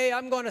say, hey,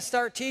 I'm going to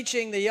start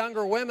teaching the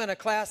younger women a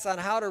class on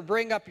how to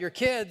bring up your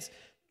kids,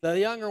 the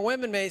younger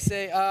women may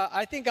say,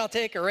 I think I'll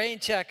take a rain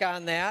check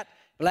on that,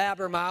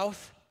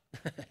 blabbermouth.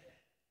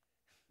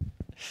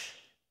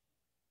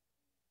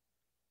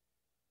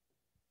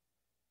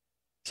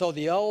 So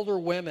the older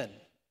women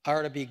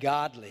are to be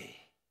godly,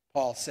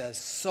 Paul says,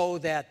 so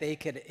that they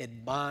could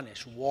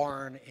admonish,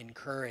 warn,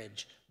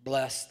 encourage,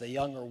 bless the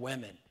younger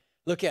women.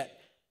 Look at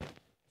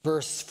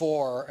verse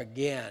 4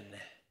 again.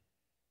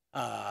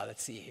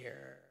 Let's see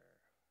here.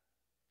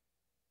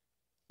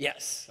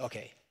 Yes,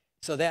 okay.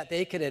 So that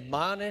they could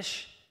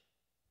admonish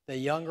the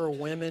younger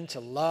women to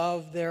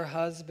love their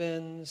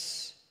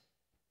husbands,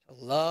 to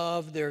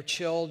love their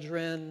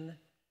children,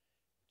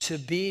 to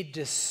be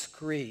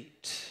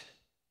discreet,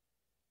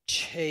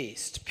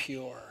 chaste,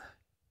 pure,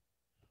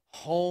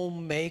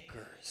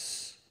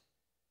 homemakers,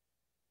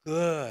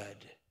 good,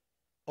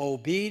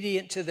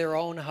 obedient to their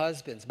own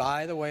husbands.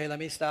 By the way, let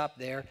me stop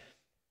there.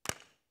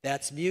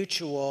 That's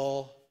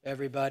mutual,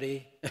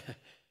 everybody.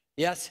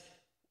 Yes,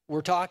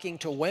 we're talking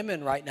to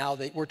women right now.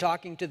 We're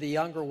talking to the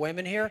younger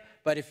women here.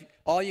 But if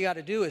all you got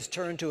to do is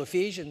turn to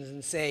Ephesians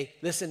and say,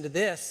 listen to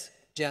this,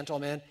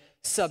 gentlemen,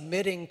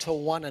 submitting to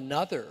one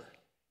another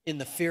in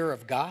the fear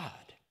of God.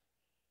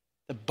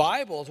 The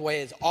Bible's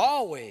way is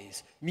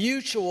always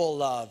mutual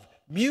love,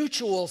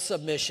 mutual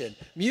submission,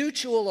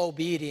 mutual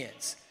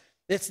obedience.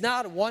 It's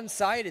not a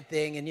one-sided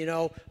thing, and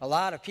a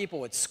lot of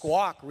people would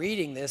squawk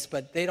reading this,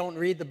 but they don't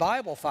read the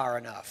Bible far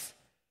enough,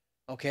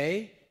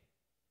 okay?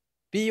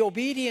 Be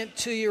obedient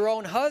to your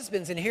own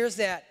husbands, and here's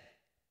that,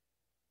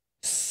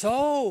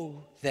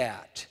 so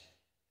that.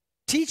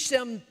 Teach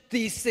them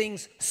these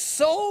things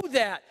so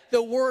that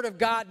the word of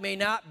God may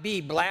not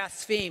be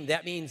blasphemed.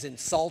 That means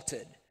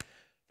insulted.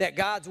 That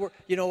God's word,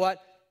 you know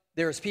what?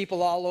 There's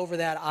people all over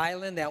that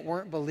island that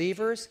weren't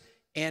believers,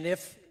 and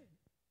if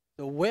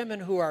the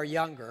women who are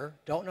younger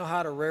don't know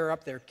how to rear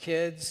up their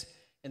kids,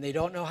 and they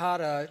don't know how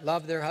to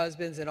love their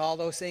husbands and all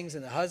those things,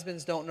 and the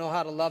husbands don't know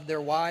how to love their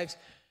wives,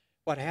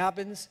 what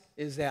happens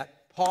is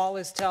that Paul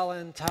is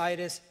telling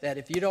Titus that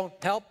if you don't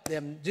help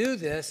them do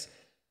this,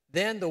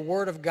 then the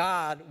word of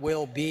God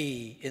will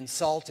be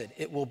insulted.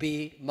 It will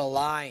be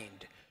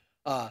maligned.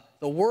 The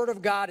word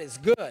of God is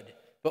good,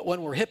 but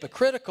when we're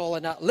hypocritical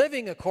and not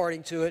living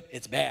according to it,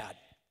 it's bad.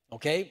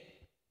 Okay?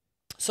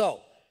 So,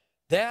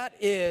 that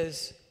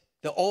is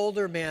the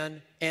older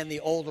men and the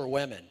older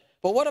women.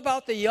 But what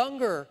about the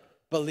younger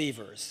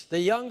believers,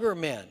 the younger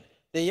men,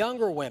 the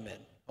younger women?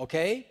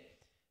 Okay?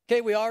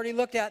 Okay, we already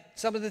looked at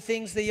some of the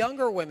things the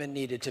younger women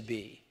needed to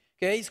be.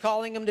 Okay, he's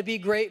calling them to be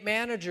great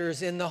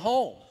managers in the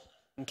home.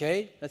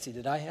 Okay, let's see,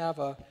 did I have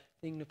a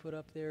thing to put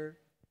up there?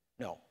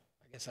 No,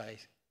 I guess I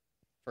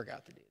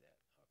forgot to do that.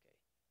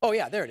 Okay. Oh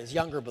yeah, there it is,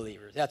 younger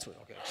believers. That's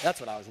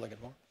what I was looking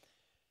for.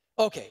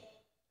 Okay,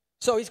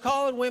 so he's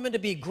calling women to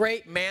be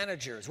great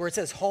managers, where it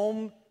says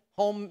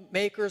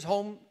homemakers,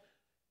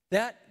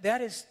 that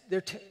is,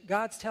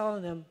 God's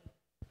telling them,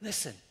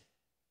 listen,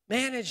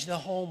 manage the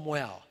home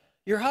well.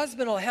 Your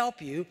husband will help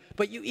you,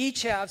 but you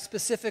each have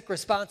specific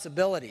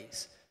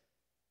responsibilities.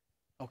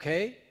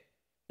 Okay?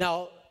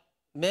 Now,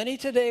 many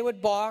today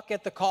would balk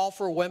at the call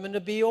for women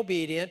to be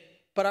obedient,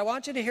 but I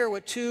want you to hear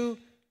what two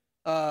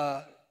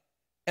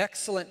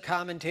excellent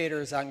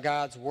commentators on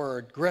God's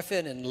Word,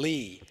 Griffin and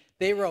Lee,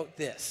 they wrote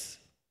this.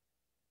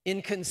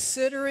 In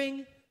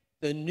considering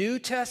the New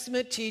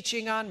Testament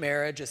teaching on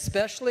marriage,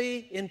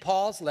 especially in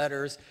Paul's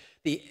letters,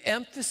 the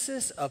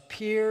emphasis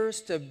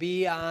appears to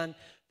be on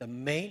the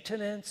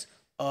maintenance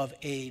of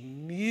a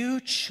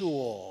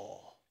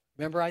mutual,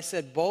 remember I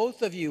said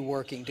both of you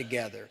working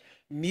together,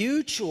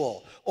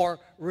 mutual or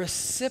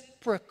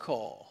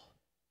reciprocal.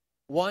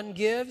 One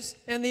gives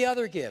and the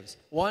other gives.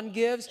 One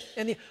gives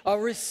and a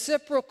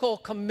reciprocal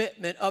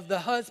commitment of the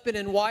husband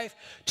and wife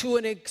to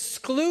an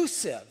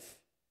exclusive,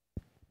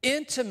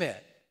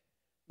 intimate,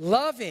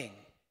 loving,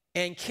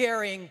 and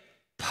caring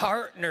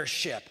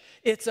partnership.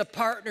 It's a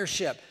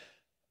partnership.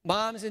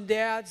 Moms and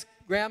dads,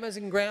 grandmas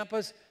and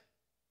grandpas,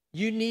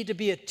 you need to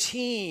be a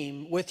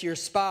team with your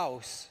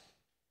spouse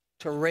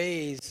to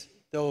raise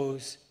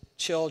those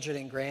children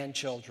and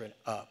grandchildren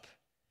up.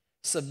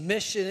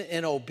 Submission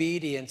and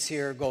obedience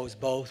here goes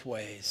both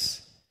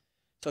ways.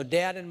 So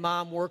dad and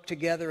mom work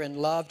together in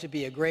love to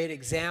be a great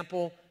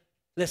example.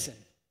 Listen,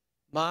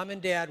 mom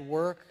and dad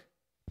work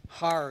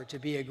hard to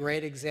be a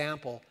great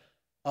example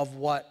of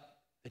what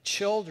the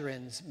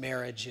children's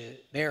marriage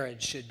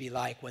should be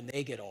like when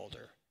they get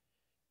older.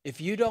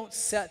 If you don't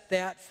set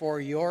that for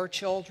your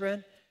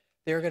children,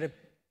 they're going to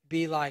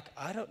be like,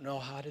 I don't know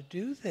how to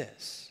do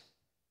this.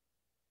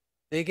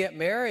 They get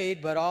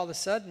married, but all of a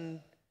sudden,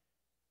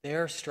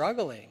 they're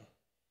struggling.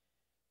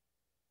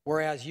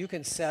 Whereas you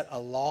can set a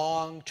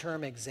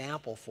long-term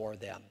example for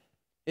them.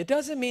 It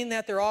doesn't mean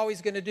that they're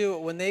always going to do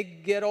it when they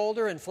get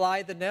older and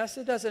fly the nest.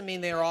 It doesn't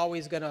mean they're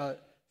always going to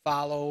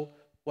follow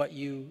what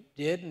you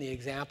did and the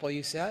example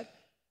you set.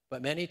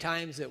 But many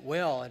times it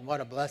will, and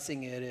what a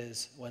blessing it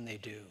is when they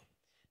do.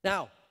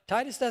 Now,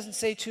 Titus doesn't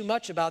say too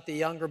much about the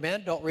younger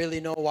men. Don't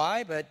really know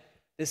why, but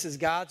this is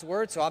God's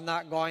word, so I'm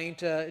not going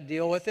to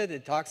deal with it.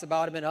 It talks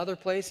about him in other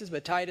places,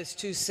 but Titus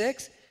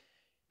 2:6,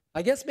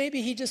 I guess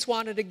maybe he just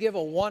wanted to give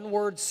a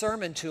one-word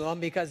sermon to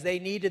them because they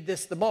needed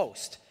this the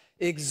most.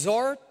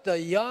 Exhort the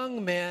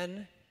young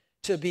men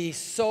to be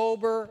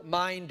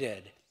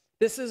sober-minded,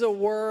 This is a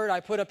word I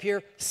put up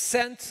here,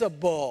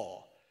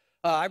 sensible.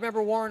 I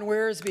remember Warren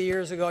Wiersbe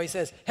years ago, he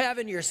says,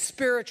 having your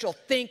spiritual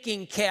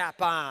thinking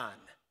cap on.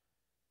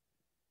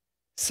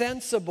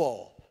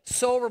 Sensible,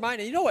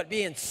 sober-minded. You know what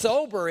being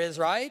sober is,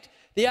 right?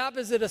 The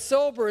opposite of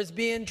sober is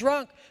being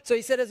drunk. So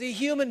he said, as a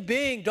human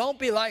being, don't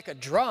be like a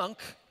drunk.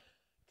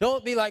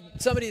 Don't be like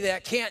somebody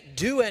that can't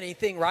do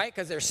anything right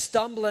because they're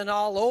stumbling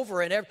all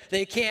over and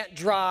they can't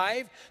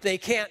drive, they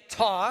can't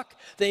talk,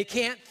 they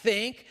can't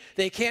think,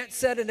 they can't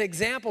set an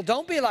example.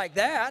 Don't be like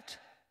that.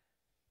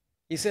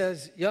 He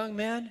says, young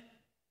men,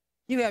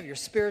 you have your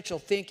spiritual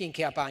thinking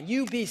cap on.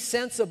 You be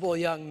sensible,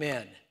 young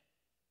men,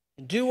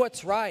 and do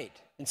what's right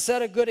and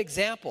set a good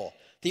example.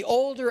 The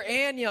older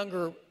and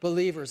younger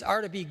believers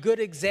are to be good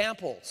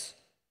examples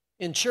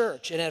in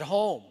church and at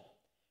home.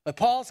 But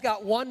Paul's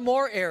got one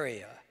more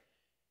area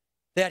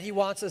that he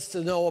wants us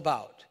to know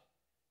about.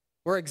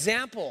 We're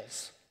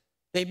examples.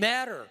 They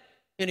matter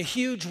in a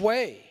huge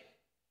way.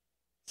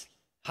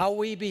 How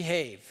we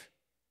behave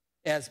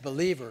as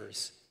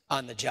believers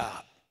on the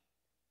job.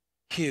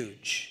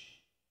 Huge.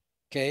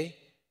 Okay?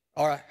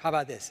 Or how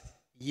about this?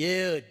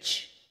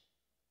 Huge.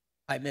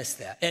 I missed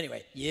that.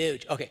 Anyway,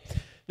 huge. Okay.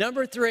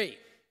 Number 3,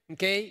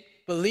 okay?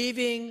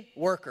 Believing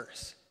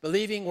workers.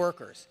 Believing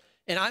workers.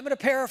 And I'm going to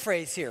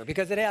paraphrase here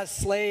because it has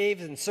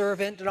slaves and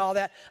servant and all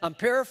that. I'm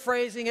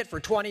paraphrasing it for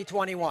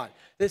 2021.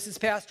 This is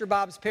Pastor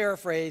Bob's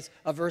paraphrase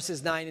of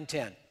verses 9 and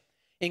 10.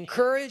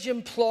 Encourage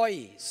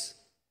employees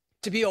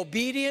to be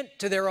obedient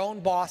to their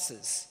own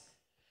bosses,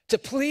 to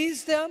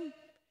please them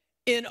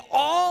in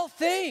all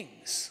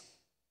things.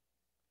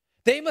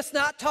 They must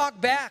not talk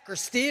back or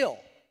steal,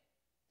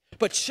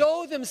 but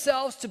show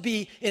themselves to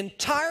be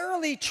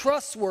entirely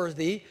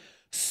trustworthy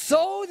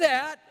so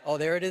that, oh,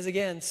 there it is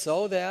again,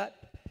 so that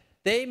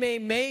they may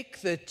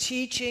make the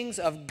teachings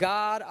of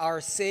God,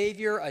 our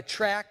Savior,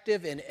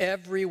 attractive in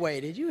every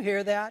way. Did you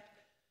hear that?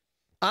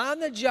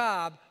 On the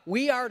job,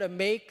 we are to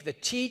make the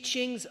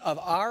teachings of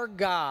our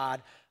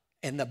God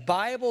and the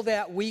Bible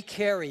that we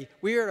carry,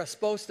 we are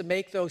supposed to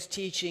make those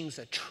teachings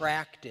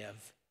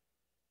attractive.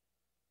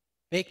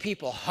 Make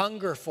people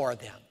hunger for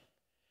them.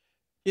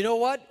 You know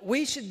what?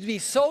 We should be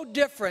so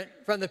different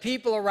from the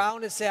people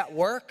around us at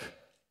work.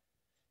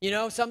 You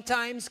know,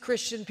 sometimes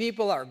Christian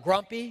people are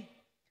grumpy.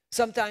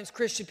 Sometimes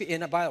Christian people,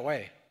 and by the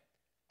way,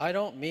 I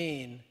don't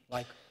mean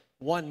like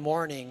one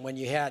morning when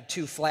you had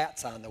 2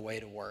 flats on the way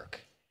to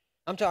work.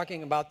 I'm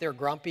talking about they're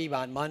grumpy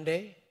on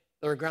Monday,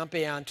 they're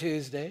grumpy on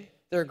Tuesday,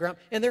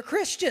 and they're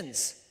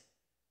Christians.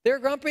 They're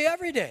grumpy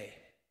every day.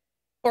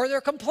 Or they're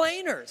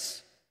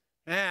complainers.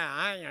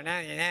 And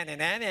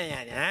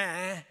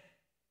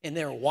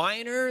they're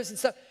whiners and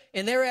stuff.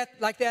 And they're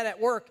like that at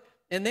work.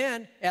 And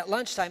then at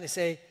lunchtime they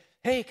say,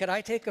 hey, could I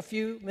take a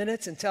few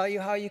minutes and tell you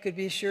how you could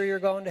be sure you're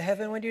going to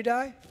heaven when you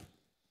die?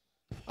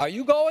 Are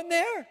you going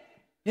there?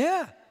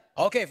 Yeah.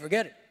 Okay,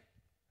 forget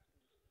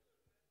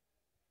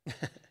it.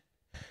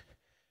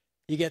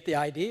 You get the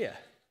idea.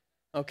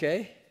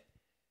 Okay?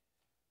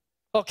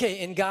 Okay,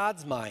 in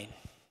God's mind,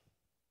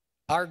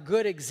 our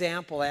good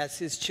example as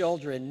his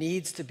children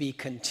needs to be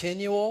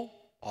continual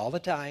all the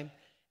time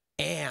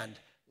and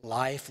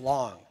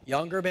lifelong.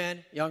 Younger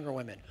men, younger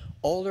women.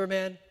 Older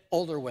men,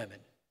 older women.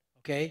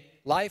 Okay?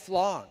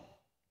 Lifelong.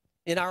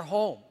 In our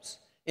homes,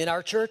 in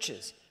our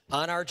churches,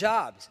 on our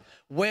jobs.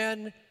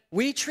 When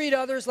we treat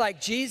others like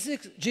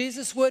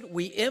Jesus would,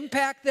 we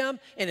impact them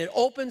and it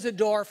opens a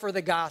door for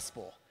the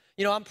gospel.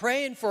 You know, I'm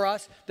praying for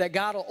us that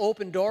God will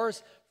open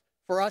doors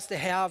for us to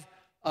have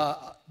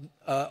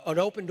an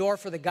open door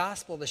for the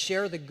gospel, to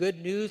share the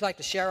good news, like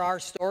to share our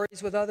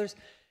stories with others.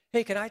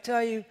 Hey, can I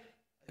tell you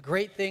a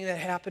great thing that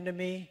happened to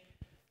me?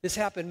 This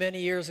happened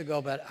many years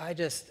ago, but I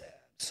just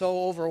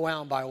so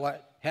overwhelmed by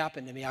what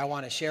happened to me. I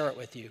want to share it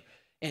with you.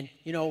 And,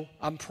 you know,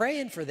 I'm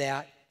praying for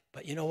that,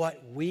 but you know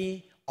what?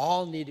 We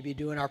all need to be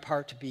doing our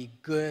part to be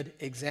good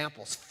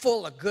examples,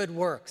 full of good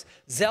works,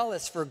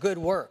 zealous for good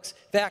works.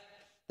 In fact,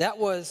 that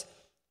was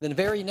the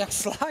very next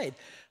slide.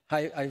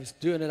 I was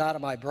doing it out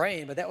of my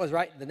brain, but that was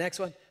right, the next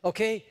one.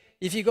 Okay,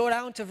 if you go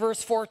down to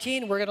verse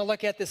 14, we're going to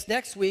look at this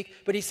next week,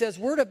 but he says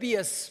we're to be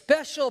a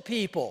special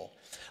people.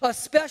 A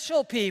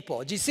special people.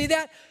 Did you see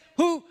that?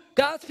 Who?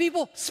 God's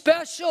people?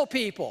 Special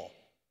people.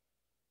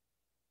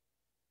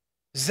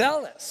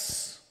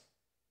 Zealous.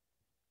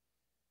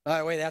 By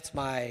the way, that's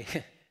my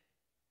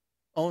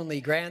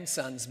only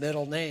grandson's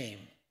middle name.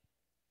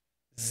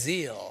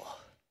 Zeal.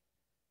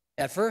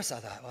 At first I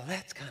thought, well,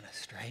 that's kind of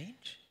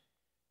strange.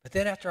 But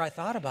then after I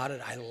thought about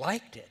it, I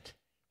liked it.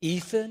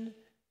 Ethan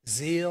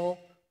Zeal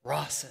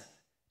Rawson.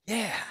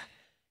 Yeah.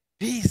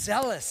 Be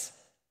zealous,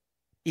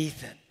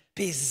 Ethan.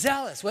 Be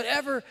zealous.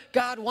 Whatever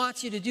God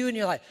wants you to do in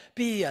your life,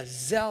 be a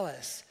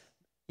zealous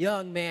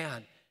young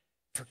man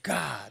for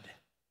God.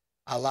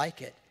 I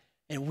like it.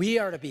 And we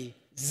are to be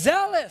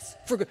zealous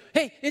for good.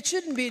 Hey, it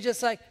shouldn't be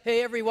just like,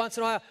 hey, every once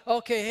in a while,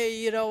 okay,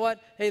 hey, you know what?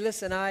 Hey,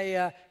 listen,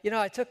 I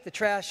took the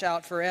trash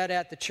out for Ed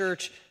at the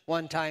church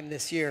one time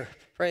this year.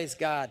 Praise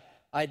God.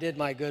 I did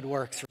my good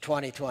works for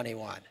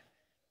 2021.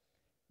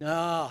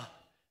 No,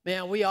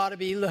 Man, we ought to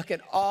be looking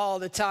all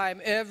the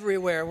time,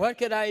 everywhere. What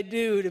can I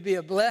do to be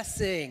a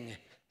blessing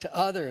to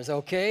others,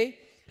 okay?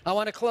 I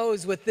want to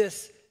close with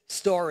this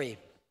story.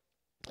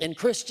 In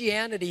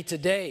Christianity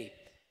Today,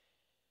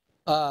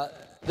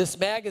 this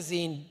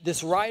magazine,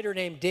 this writer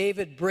named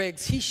David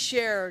Briggs, he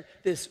shared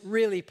this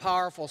really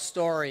powerful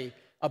story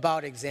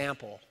about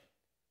example.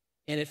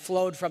 And it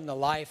flowed from the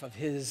life of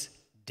his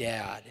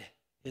dad,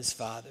 his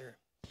father.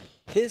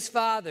 His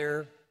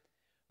father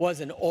was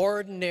an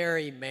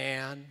ordinary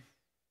man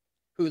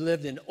who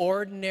lived an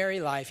ordinary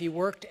life. He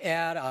worked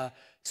at a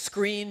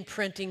screen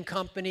printing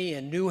company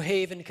in New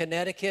Haven,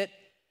 Connecticut.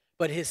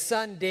 But his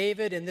son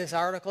David, in this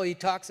article, he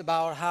talks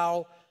about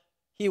how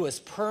he was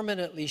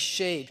permanently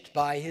shaped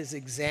by his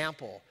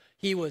example.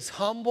 He was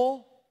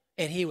humble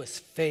and he was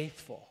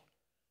faithful.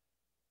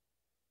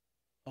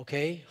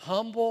 Okay?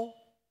 Humble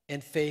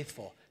and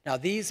faithful. Now,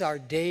 these are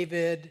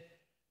David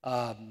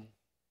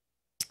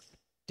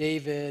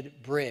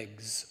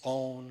Briggs'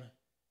 own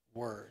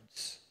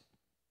words.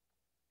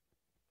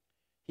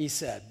 He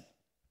said,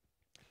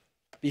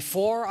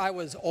 "Before I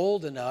was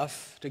old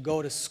enough to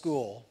go to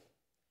school,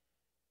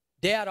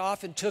 Dad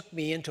often took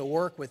me into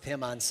work with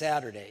him on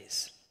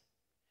Saturdays.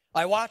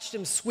 I watched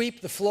him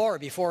sweep the floor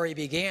before he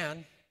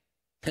began,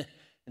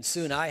 and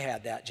soon I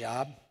had that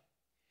job.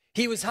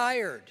 He was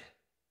hired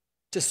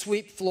to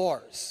sweep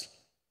floors.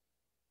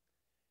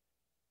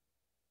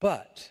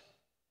 But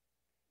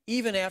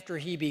even after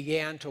he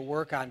began to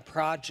work on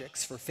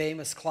projects for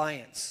famous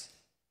clients,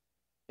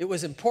 it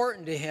was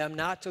important to him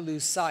not to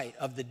lose sight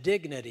of the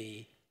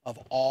dignity of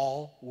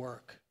all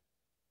work.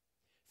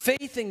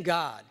 Faith in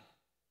God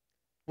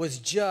was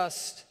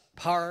just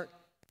part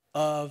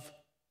of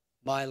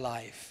my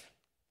life.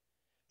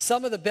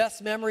 Some of the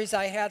best memories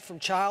I had from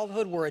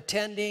childhood were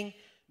attending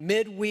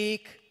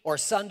midweek or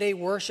Sunday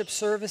worship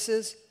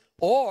services,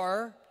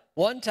 or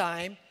one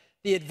time,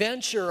 the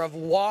adventure of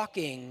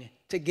walking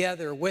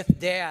together with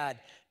Dad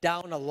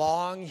down a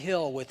long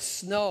hill with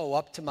snow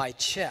up to my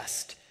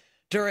chest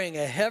during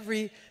a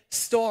heavy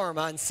storm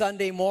on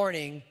Sunday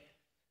morning,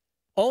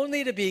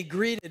 only to be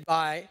greeted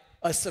by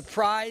a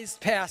surprised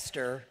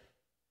pastor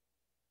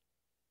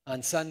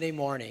on Sunday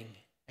morning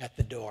at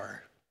the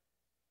door.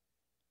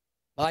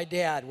 My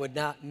dad would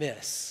not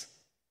miss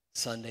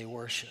Sunday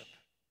worship."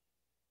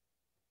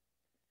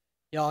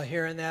 Y'all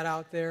hearing that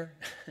out there?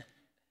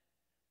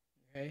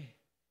 Okay.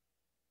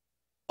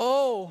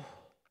 Oh,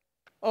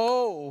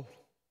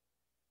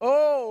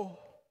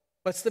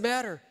 what's the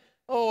matter?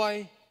 Oh,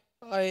 I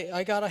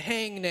got a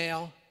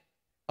hangnail.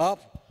 Oh,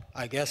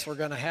 I guess we're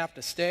going to have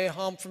to stay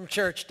home from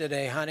church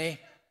today, honey.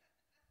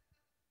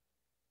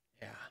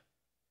 Yeah.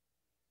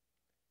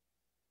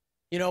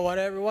 You know what,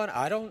 everyone?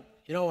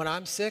 When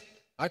I'm sick,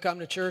 I come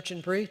to church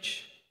and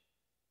preach.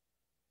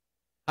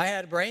 I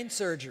had brain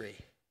surgery.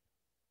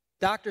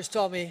 Doctors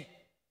told me,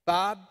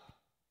 "Bob,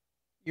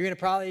 you're going to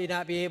probably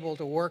not be able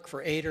to work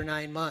for 8 or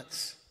 9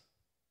 months."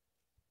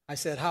 I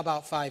said, "How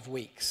about 5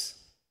 weeks?"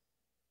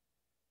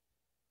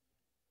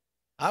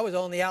 I was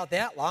only out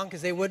that long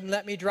because they wouldn't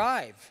let me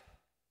drive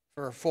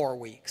for 4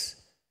 weeks.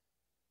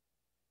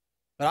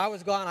 But I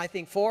was gone, I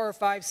think, 4 or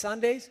 5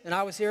 Sundays, and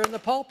I was here in the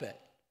pulpit.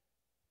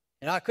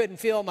 And I couldn't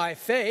feel my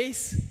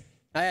face.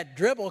 I had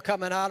dribble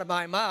coming out of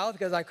my mouth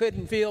because I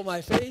couldn't feel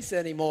my face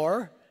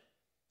anymore.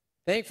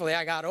 Thankfully,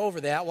 I got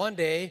over that. One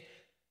day,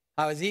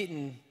 I was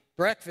eating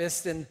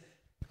breakfast, and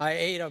I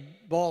ate a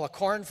bowl of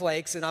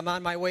cornflakes, and I'm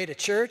on my way to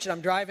church, and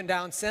I'm driving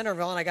down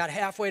Centerville, and I got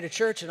halfway to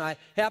church, and I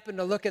happened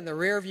to look in the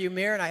rearview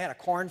mirror, and I had a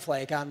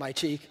cornflake on my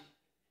cheek.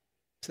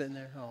 Sitting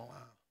there, oh,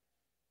 wow.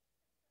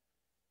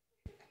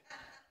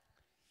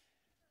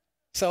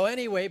 So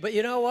anyway, but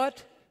you know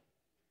what?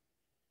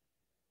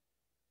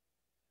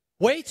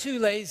 Way too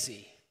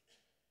lazy.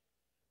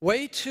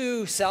 Way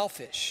too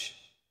selfish.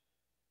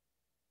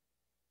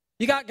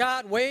 You got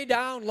God way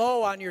down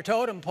low on your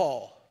totem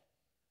pole.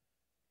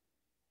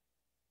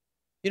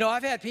 You know,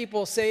 I've had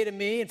people say to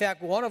me, in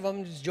fact, one of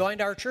them just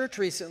joined our church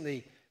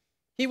recently.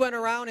 He went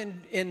around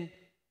and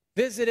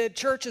visited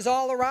churches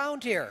all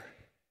around here.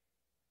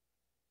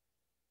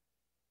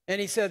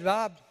 And he said,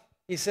 "Bob,"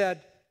 he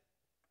said,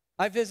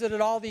 "I visited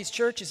all these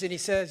churches," and he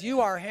says, "You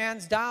are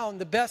hands down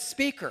the best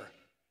speaker."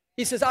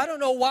 He says, "I don't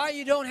know why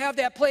you don't have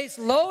that place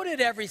loaded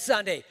every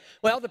Sunday."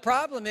 Well, the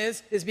problem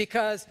is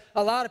because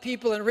a lot of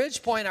people in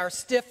Ridge Pointe are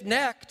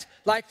stiff-necked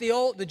like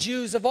the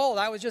Jews of old.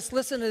 I was just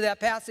listening to that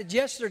passage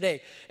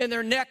yesterday, and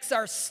their necks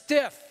are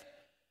stiff,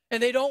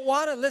 and they don't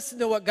want to listen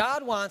to what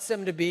God wants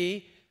them to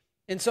be,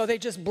 and so they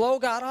just blow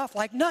God off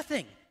like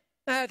nothing.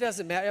 It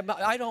doesn't matter.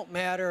 I don't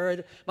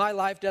matter. My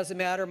life doesn't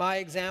matter. My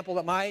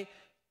example,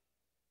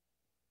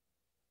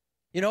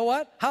 You know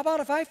what? How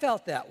about if I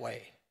felt that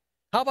way?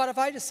 How about if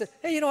I just said,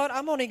 "Hey, you know what?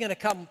 I'm only going to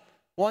come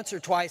once or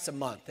twice a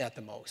month at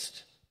the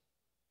most."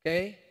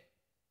 Okay?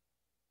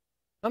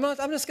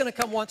 I'm just going to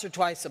come once or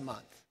twice a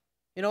month.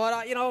 You know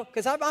what?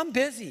 Because I'm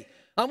busy.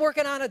 I'm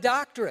working on a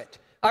doctorate.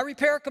 I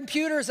repair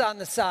computers on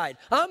the side.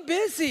 I'm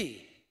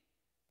busy.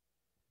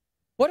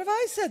 What if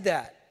I said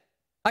that?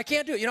 I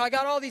can't do it. I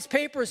got all these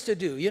papers to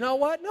do. You know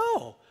what?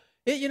 No.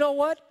 You know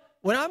what?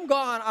 when I'm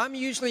gone, I'm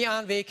usually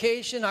on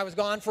vacation. I was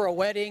gone for a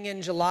wedding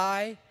in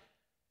July.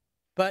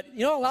 But,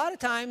 a lot of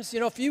times,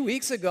 a few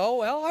weeks ago,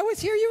 well, I was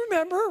here, you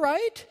remember,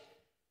 right?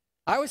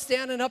 I was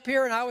standing up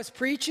here and I was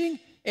preaching,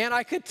 and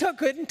I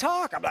couldn't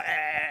talk. I'm like,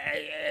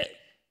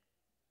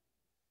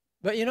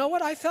 But you know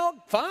what? I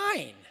felt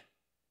fine.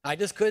 I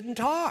just couldn't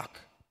talk.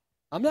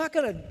 I'm not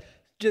going to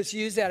just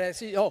use that as,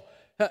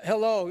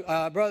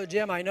 hello, Brother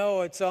Jim, I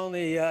know it's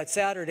only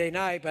Saturday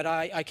night, but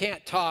I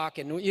can't talk.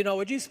 And,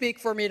 would you speak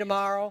for me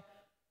tomorrow?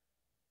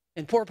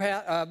 And poor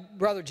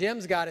Brother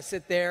Jim's got to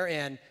sit there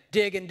and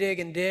dig and dig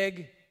and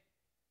dig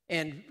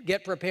and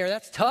get prepared.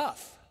 That's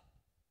tough.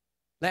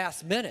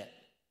 Last minute.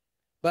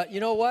 But you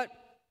know what?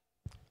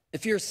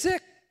 If you're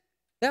sick,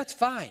 that's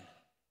fine.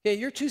 Okay,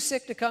 you're too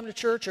sick to come to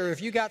church, or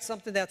if you got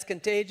something that's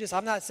contagious,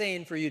 I'm not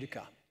saying for you to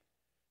come.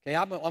 Okay,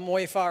 I'm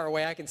way far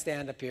away. I can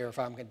stand up here if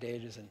I'm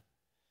contagious.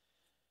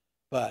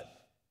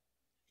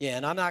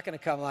 And I'm not going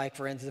to come like,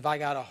 for instance, if I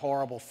got a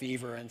horrible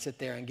fever and sit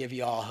there and give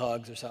you all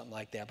hugs or something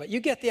like that. But you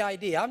get the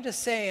idea. I'm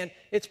just saying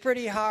it's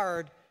pretty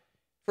hard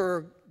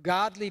for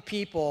godly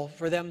people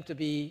for them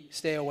to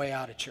stay away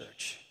out of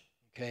church.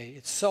 Okay,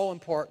 it's so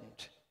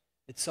important.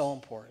 It's so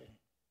important.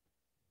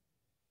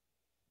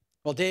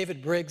 Well,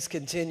 David Briggs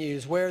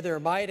continues, where there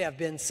might have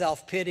been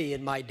self-pity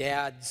in my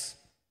dad's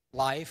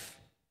life,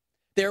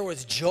 there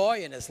was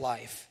joy in his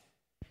life.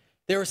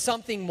 There was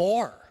something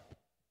more.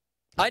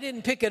 I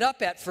didn't pick it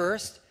up at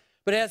first,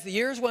 but as the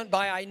years went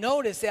by, I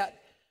noticed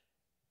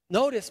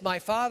my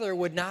father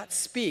would not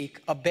speak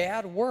a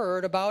bad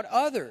word about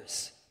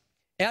others.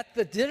 At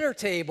the dinner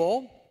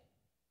table,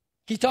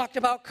 he talked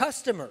about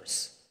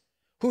customers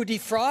who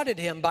defrauded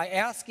him by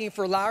asking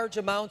for large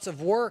amounts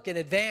of work in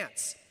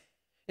advance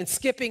and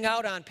skipping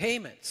out on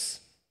payments.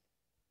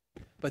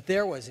 But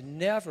there was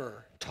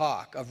never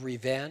talk of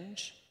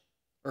revenge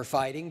or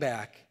fighting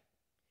back.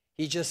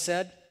 He just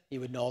said he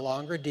would no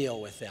longer deal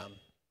with them.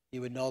 He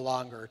would no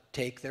longer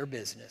take their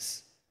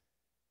business.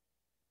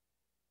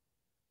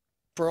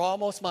 For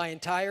almost my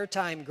entire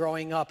time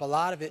growing up, a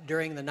lot of it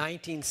during the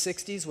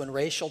 1960s when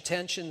racial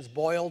tensions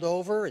boiled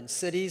over in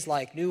cities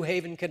like New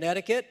Haven,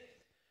 Connecticut,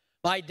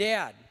 my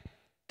dad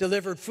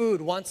delivered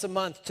food once a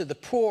month to the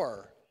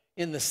poor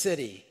in the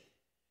city,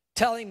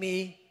 telling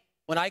me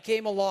when I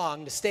came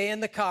along to stay in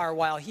the car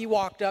while he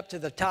walked up to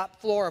the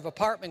top floor of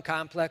apartment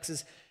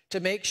complexes to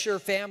make sure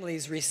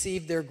families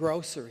received their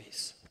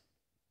groceries.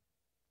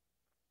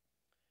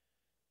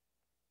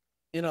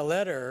 In a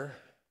letter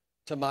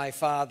to my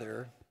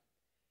father,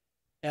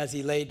 as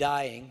he lay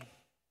dying,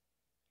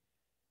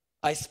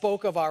 I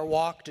spoke of our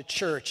walk to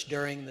church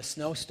during the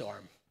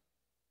snowstorm.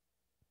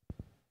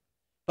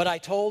 But I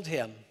told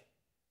him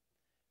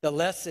the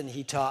lesson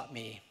he taught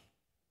me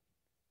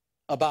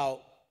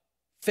about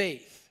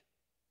faith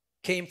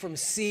came from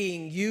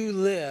seeing you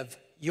live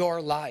your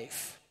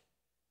life.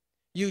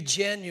 You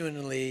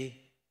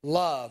genuinely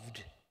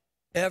loved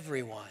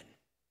everyone.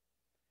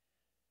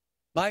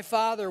 My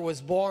father was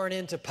born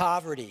into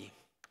poverty,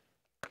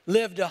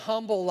 lived a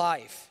humble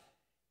life,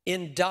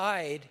 and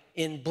died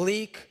in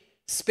bleak,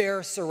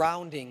 spare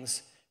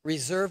surroundings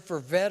reserved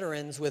for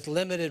veterans with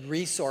limited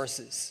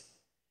resources.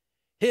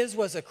 His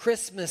was a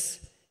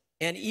Christmas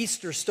and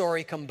Easter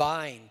story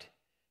combined,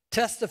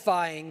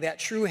 testifying that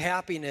true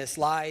happiness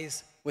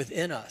lies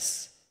within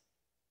us.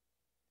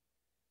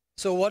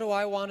 So what do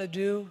I want to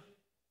do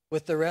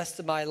with the rest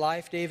of my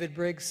life, David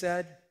Briggs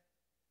said?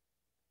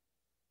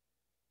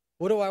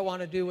 What do I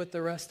want to do with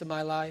the rest of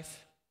my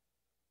life?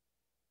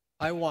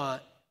 I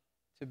want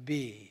to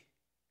be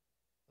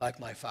like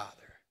my father.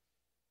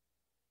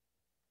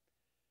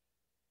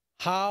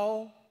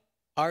 How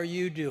are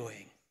you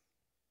doing?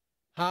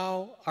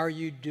 How are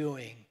you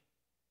doing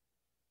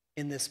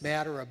in this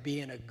matter of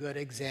being a good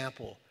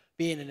example,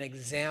 being an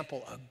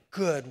example of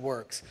good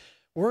works?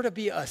 We're to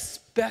be a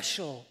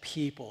special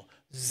people,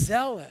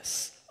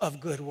 zealous of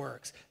good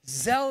works,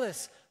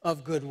 zealous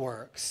of good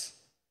works.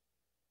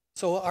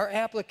 So our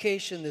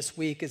application this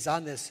week is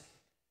on this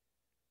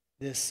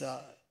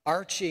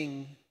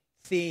arching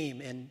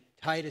theme in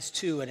Titus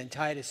 2 and in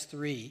Titus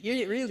 3,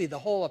 really the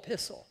whole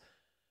epistle.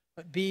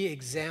 But be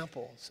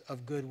examples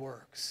of good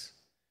works.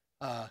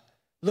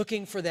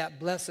 Looking for that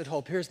blessed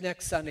hope. Here's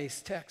next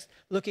Sunday's text.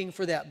 Looking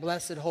for that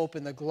blessed hope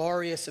in the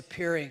glorious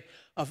appearing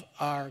of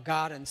our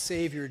God and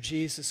Savior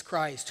Jesus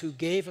Christ, who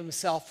gave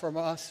himself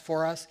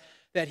for us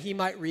that he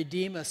might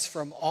redeem us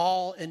from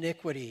all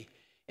iniquity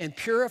and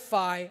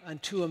purify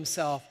unto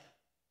himself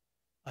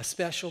a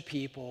special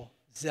people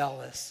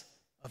zealous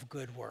of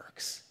good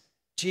works.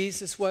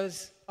 Jesus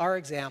was our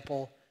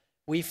example.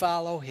 We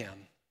follow him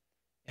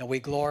and we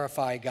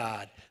glorify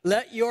God.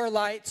 Let your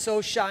light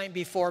so shine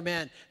before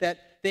men that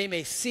they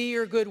may see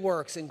your good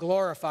works and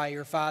glorify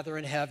your Father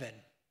in heaven.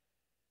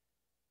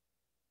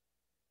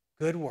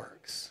 Good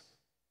works,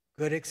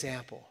 good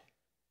example.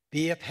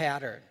 Be a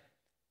pattern,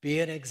 be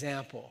an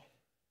example.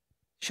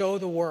 Show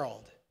the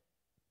world.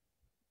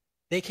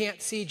 They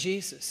can't see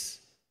Jesus.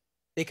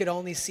 They could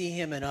only see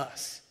him in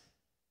us.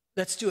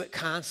 Let's do it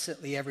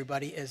constantly,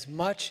 everybody, as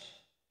much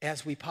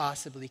as we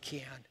possibly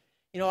can.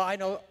 I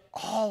know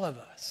all of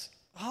us,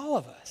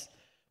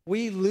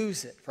 we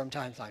lose it from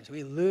time to time.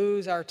 We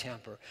lose our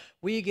temper.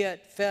 We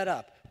get fed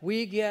up.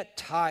 We get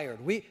tired.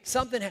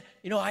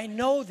 I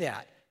know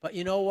that. But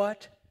you know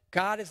what?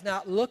 God is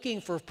not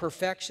looking for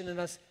perfection in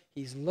us.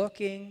 He's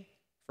looking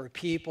for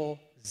people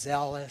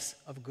zealous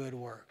of good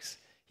works.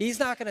 He's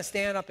not going to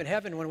stand up in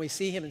heaven when we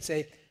see him and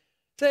say,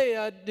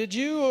 did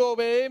you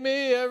obey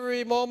me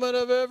every moment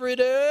of every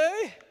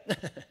day?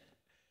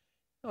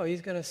 No,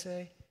 he's going to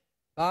say,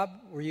 Bob,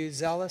 were you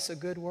zealous of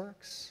good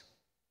works?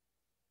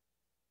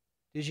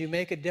 Did you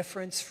make a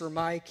difference for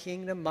my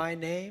kingdom, my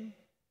name?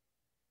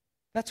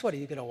 That's what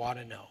he's going to want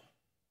to know.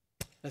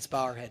 Let's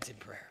bow our heads in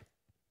prayer.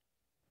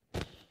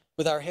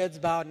 With our heads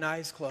bowed and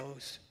eyes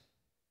closed.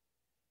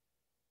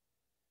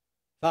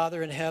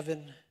 Father in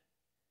heaven,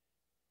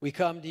 we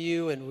come to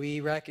you and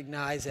we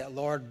recognize that,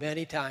 Lord,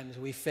 many times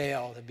we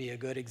fail to be a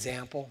good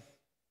example.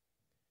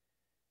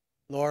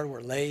 Lord,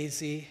 we're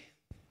lazy,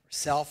 we're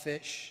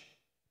selfish,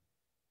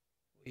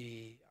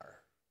 we are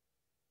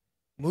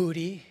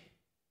moody,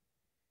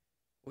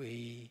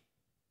 we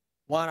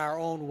want our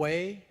own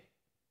way,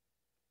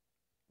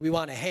 we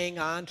want to hang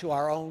on to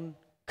our own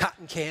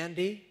cotton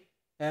candy,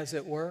 as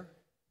it were.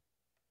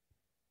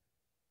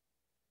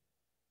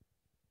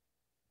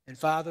 And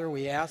Father,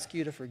 we ask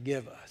you to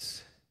forgive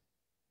us.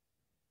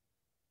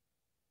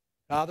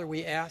 Father,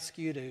 we ask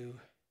you to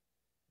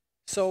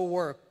so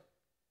work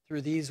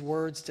through these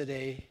words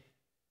today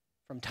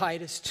from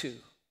Titus 2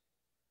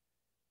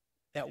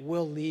 that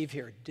we'll leave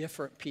here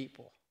different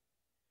people,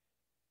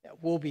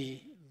 that we'll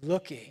be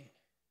looking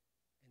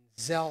and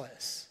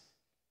zealous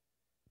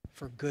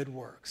for good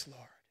works,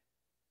 Lord,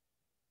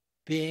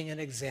 being an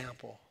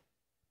example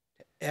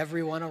to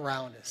everyone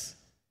around us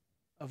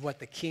of what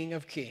the King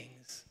of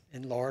Kings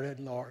and Lord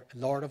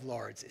of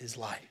Lords is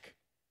like.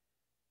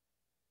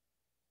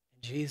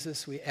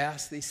 Jesus, we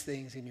ask these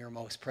things in your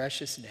most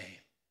precious name.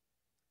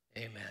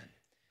 Amen.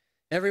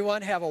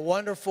 Everyone, have a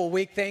wonderful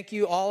week. Thank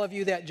you, all of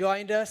you that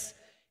joined us.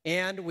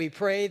 And we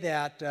pray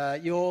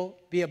that you'll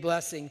be a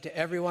blessing to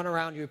everyone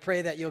around you. We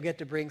pray that you'll get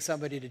to bring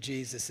somebody to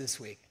Jesus this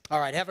week. All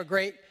right, have a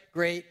great,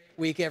 great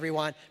week,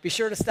 everyone. Be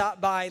sure to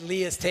stop by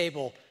Leah's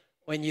table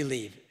when you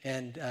leave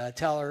and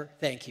tell her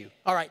thank you.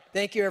 All right,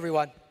 thank you,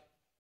 everyone.